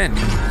see you then.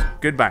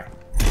 Goodbye.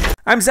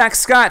 I'm Zack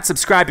Scott.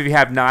 Subscribe if you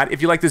have not. If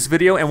you like this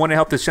video and want to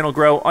help this channel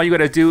grow, all you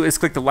gotta do is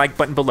click the like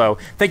button below.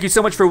 Thank you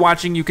so much for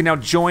watching. You can now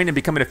join and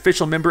become an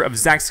official member of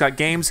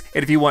ZackScottGames.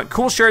 And if you want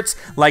cool shirts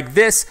like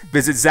this,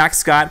 visit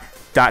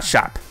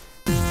ZackScott.shop.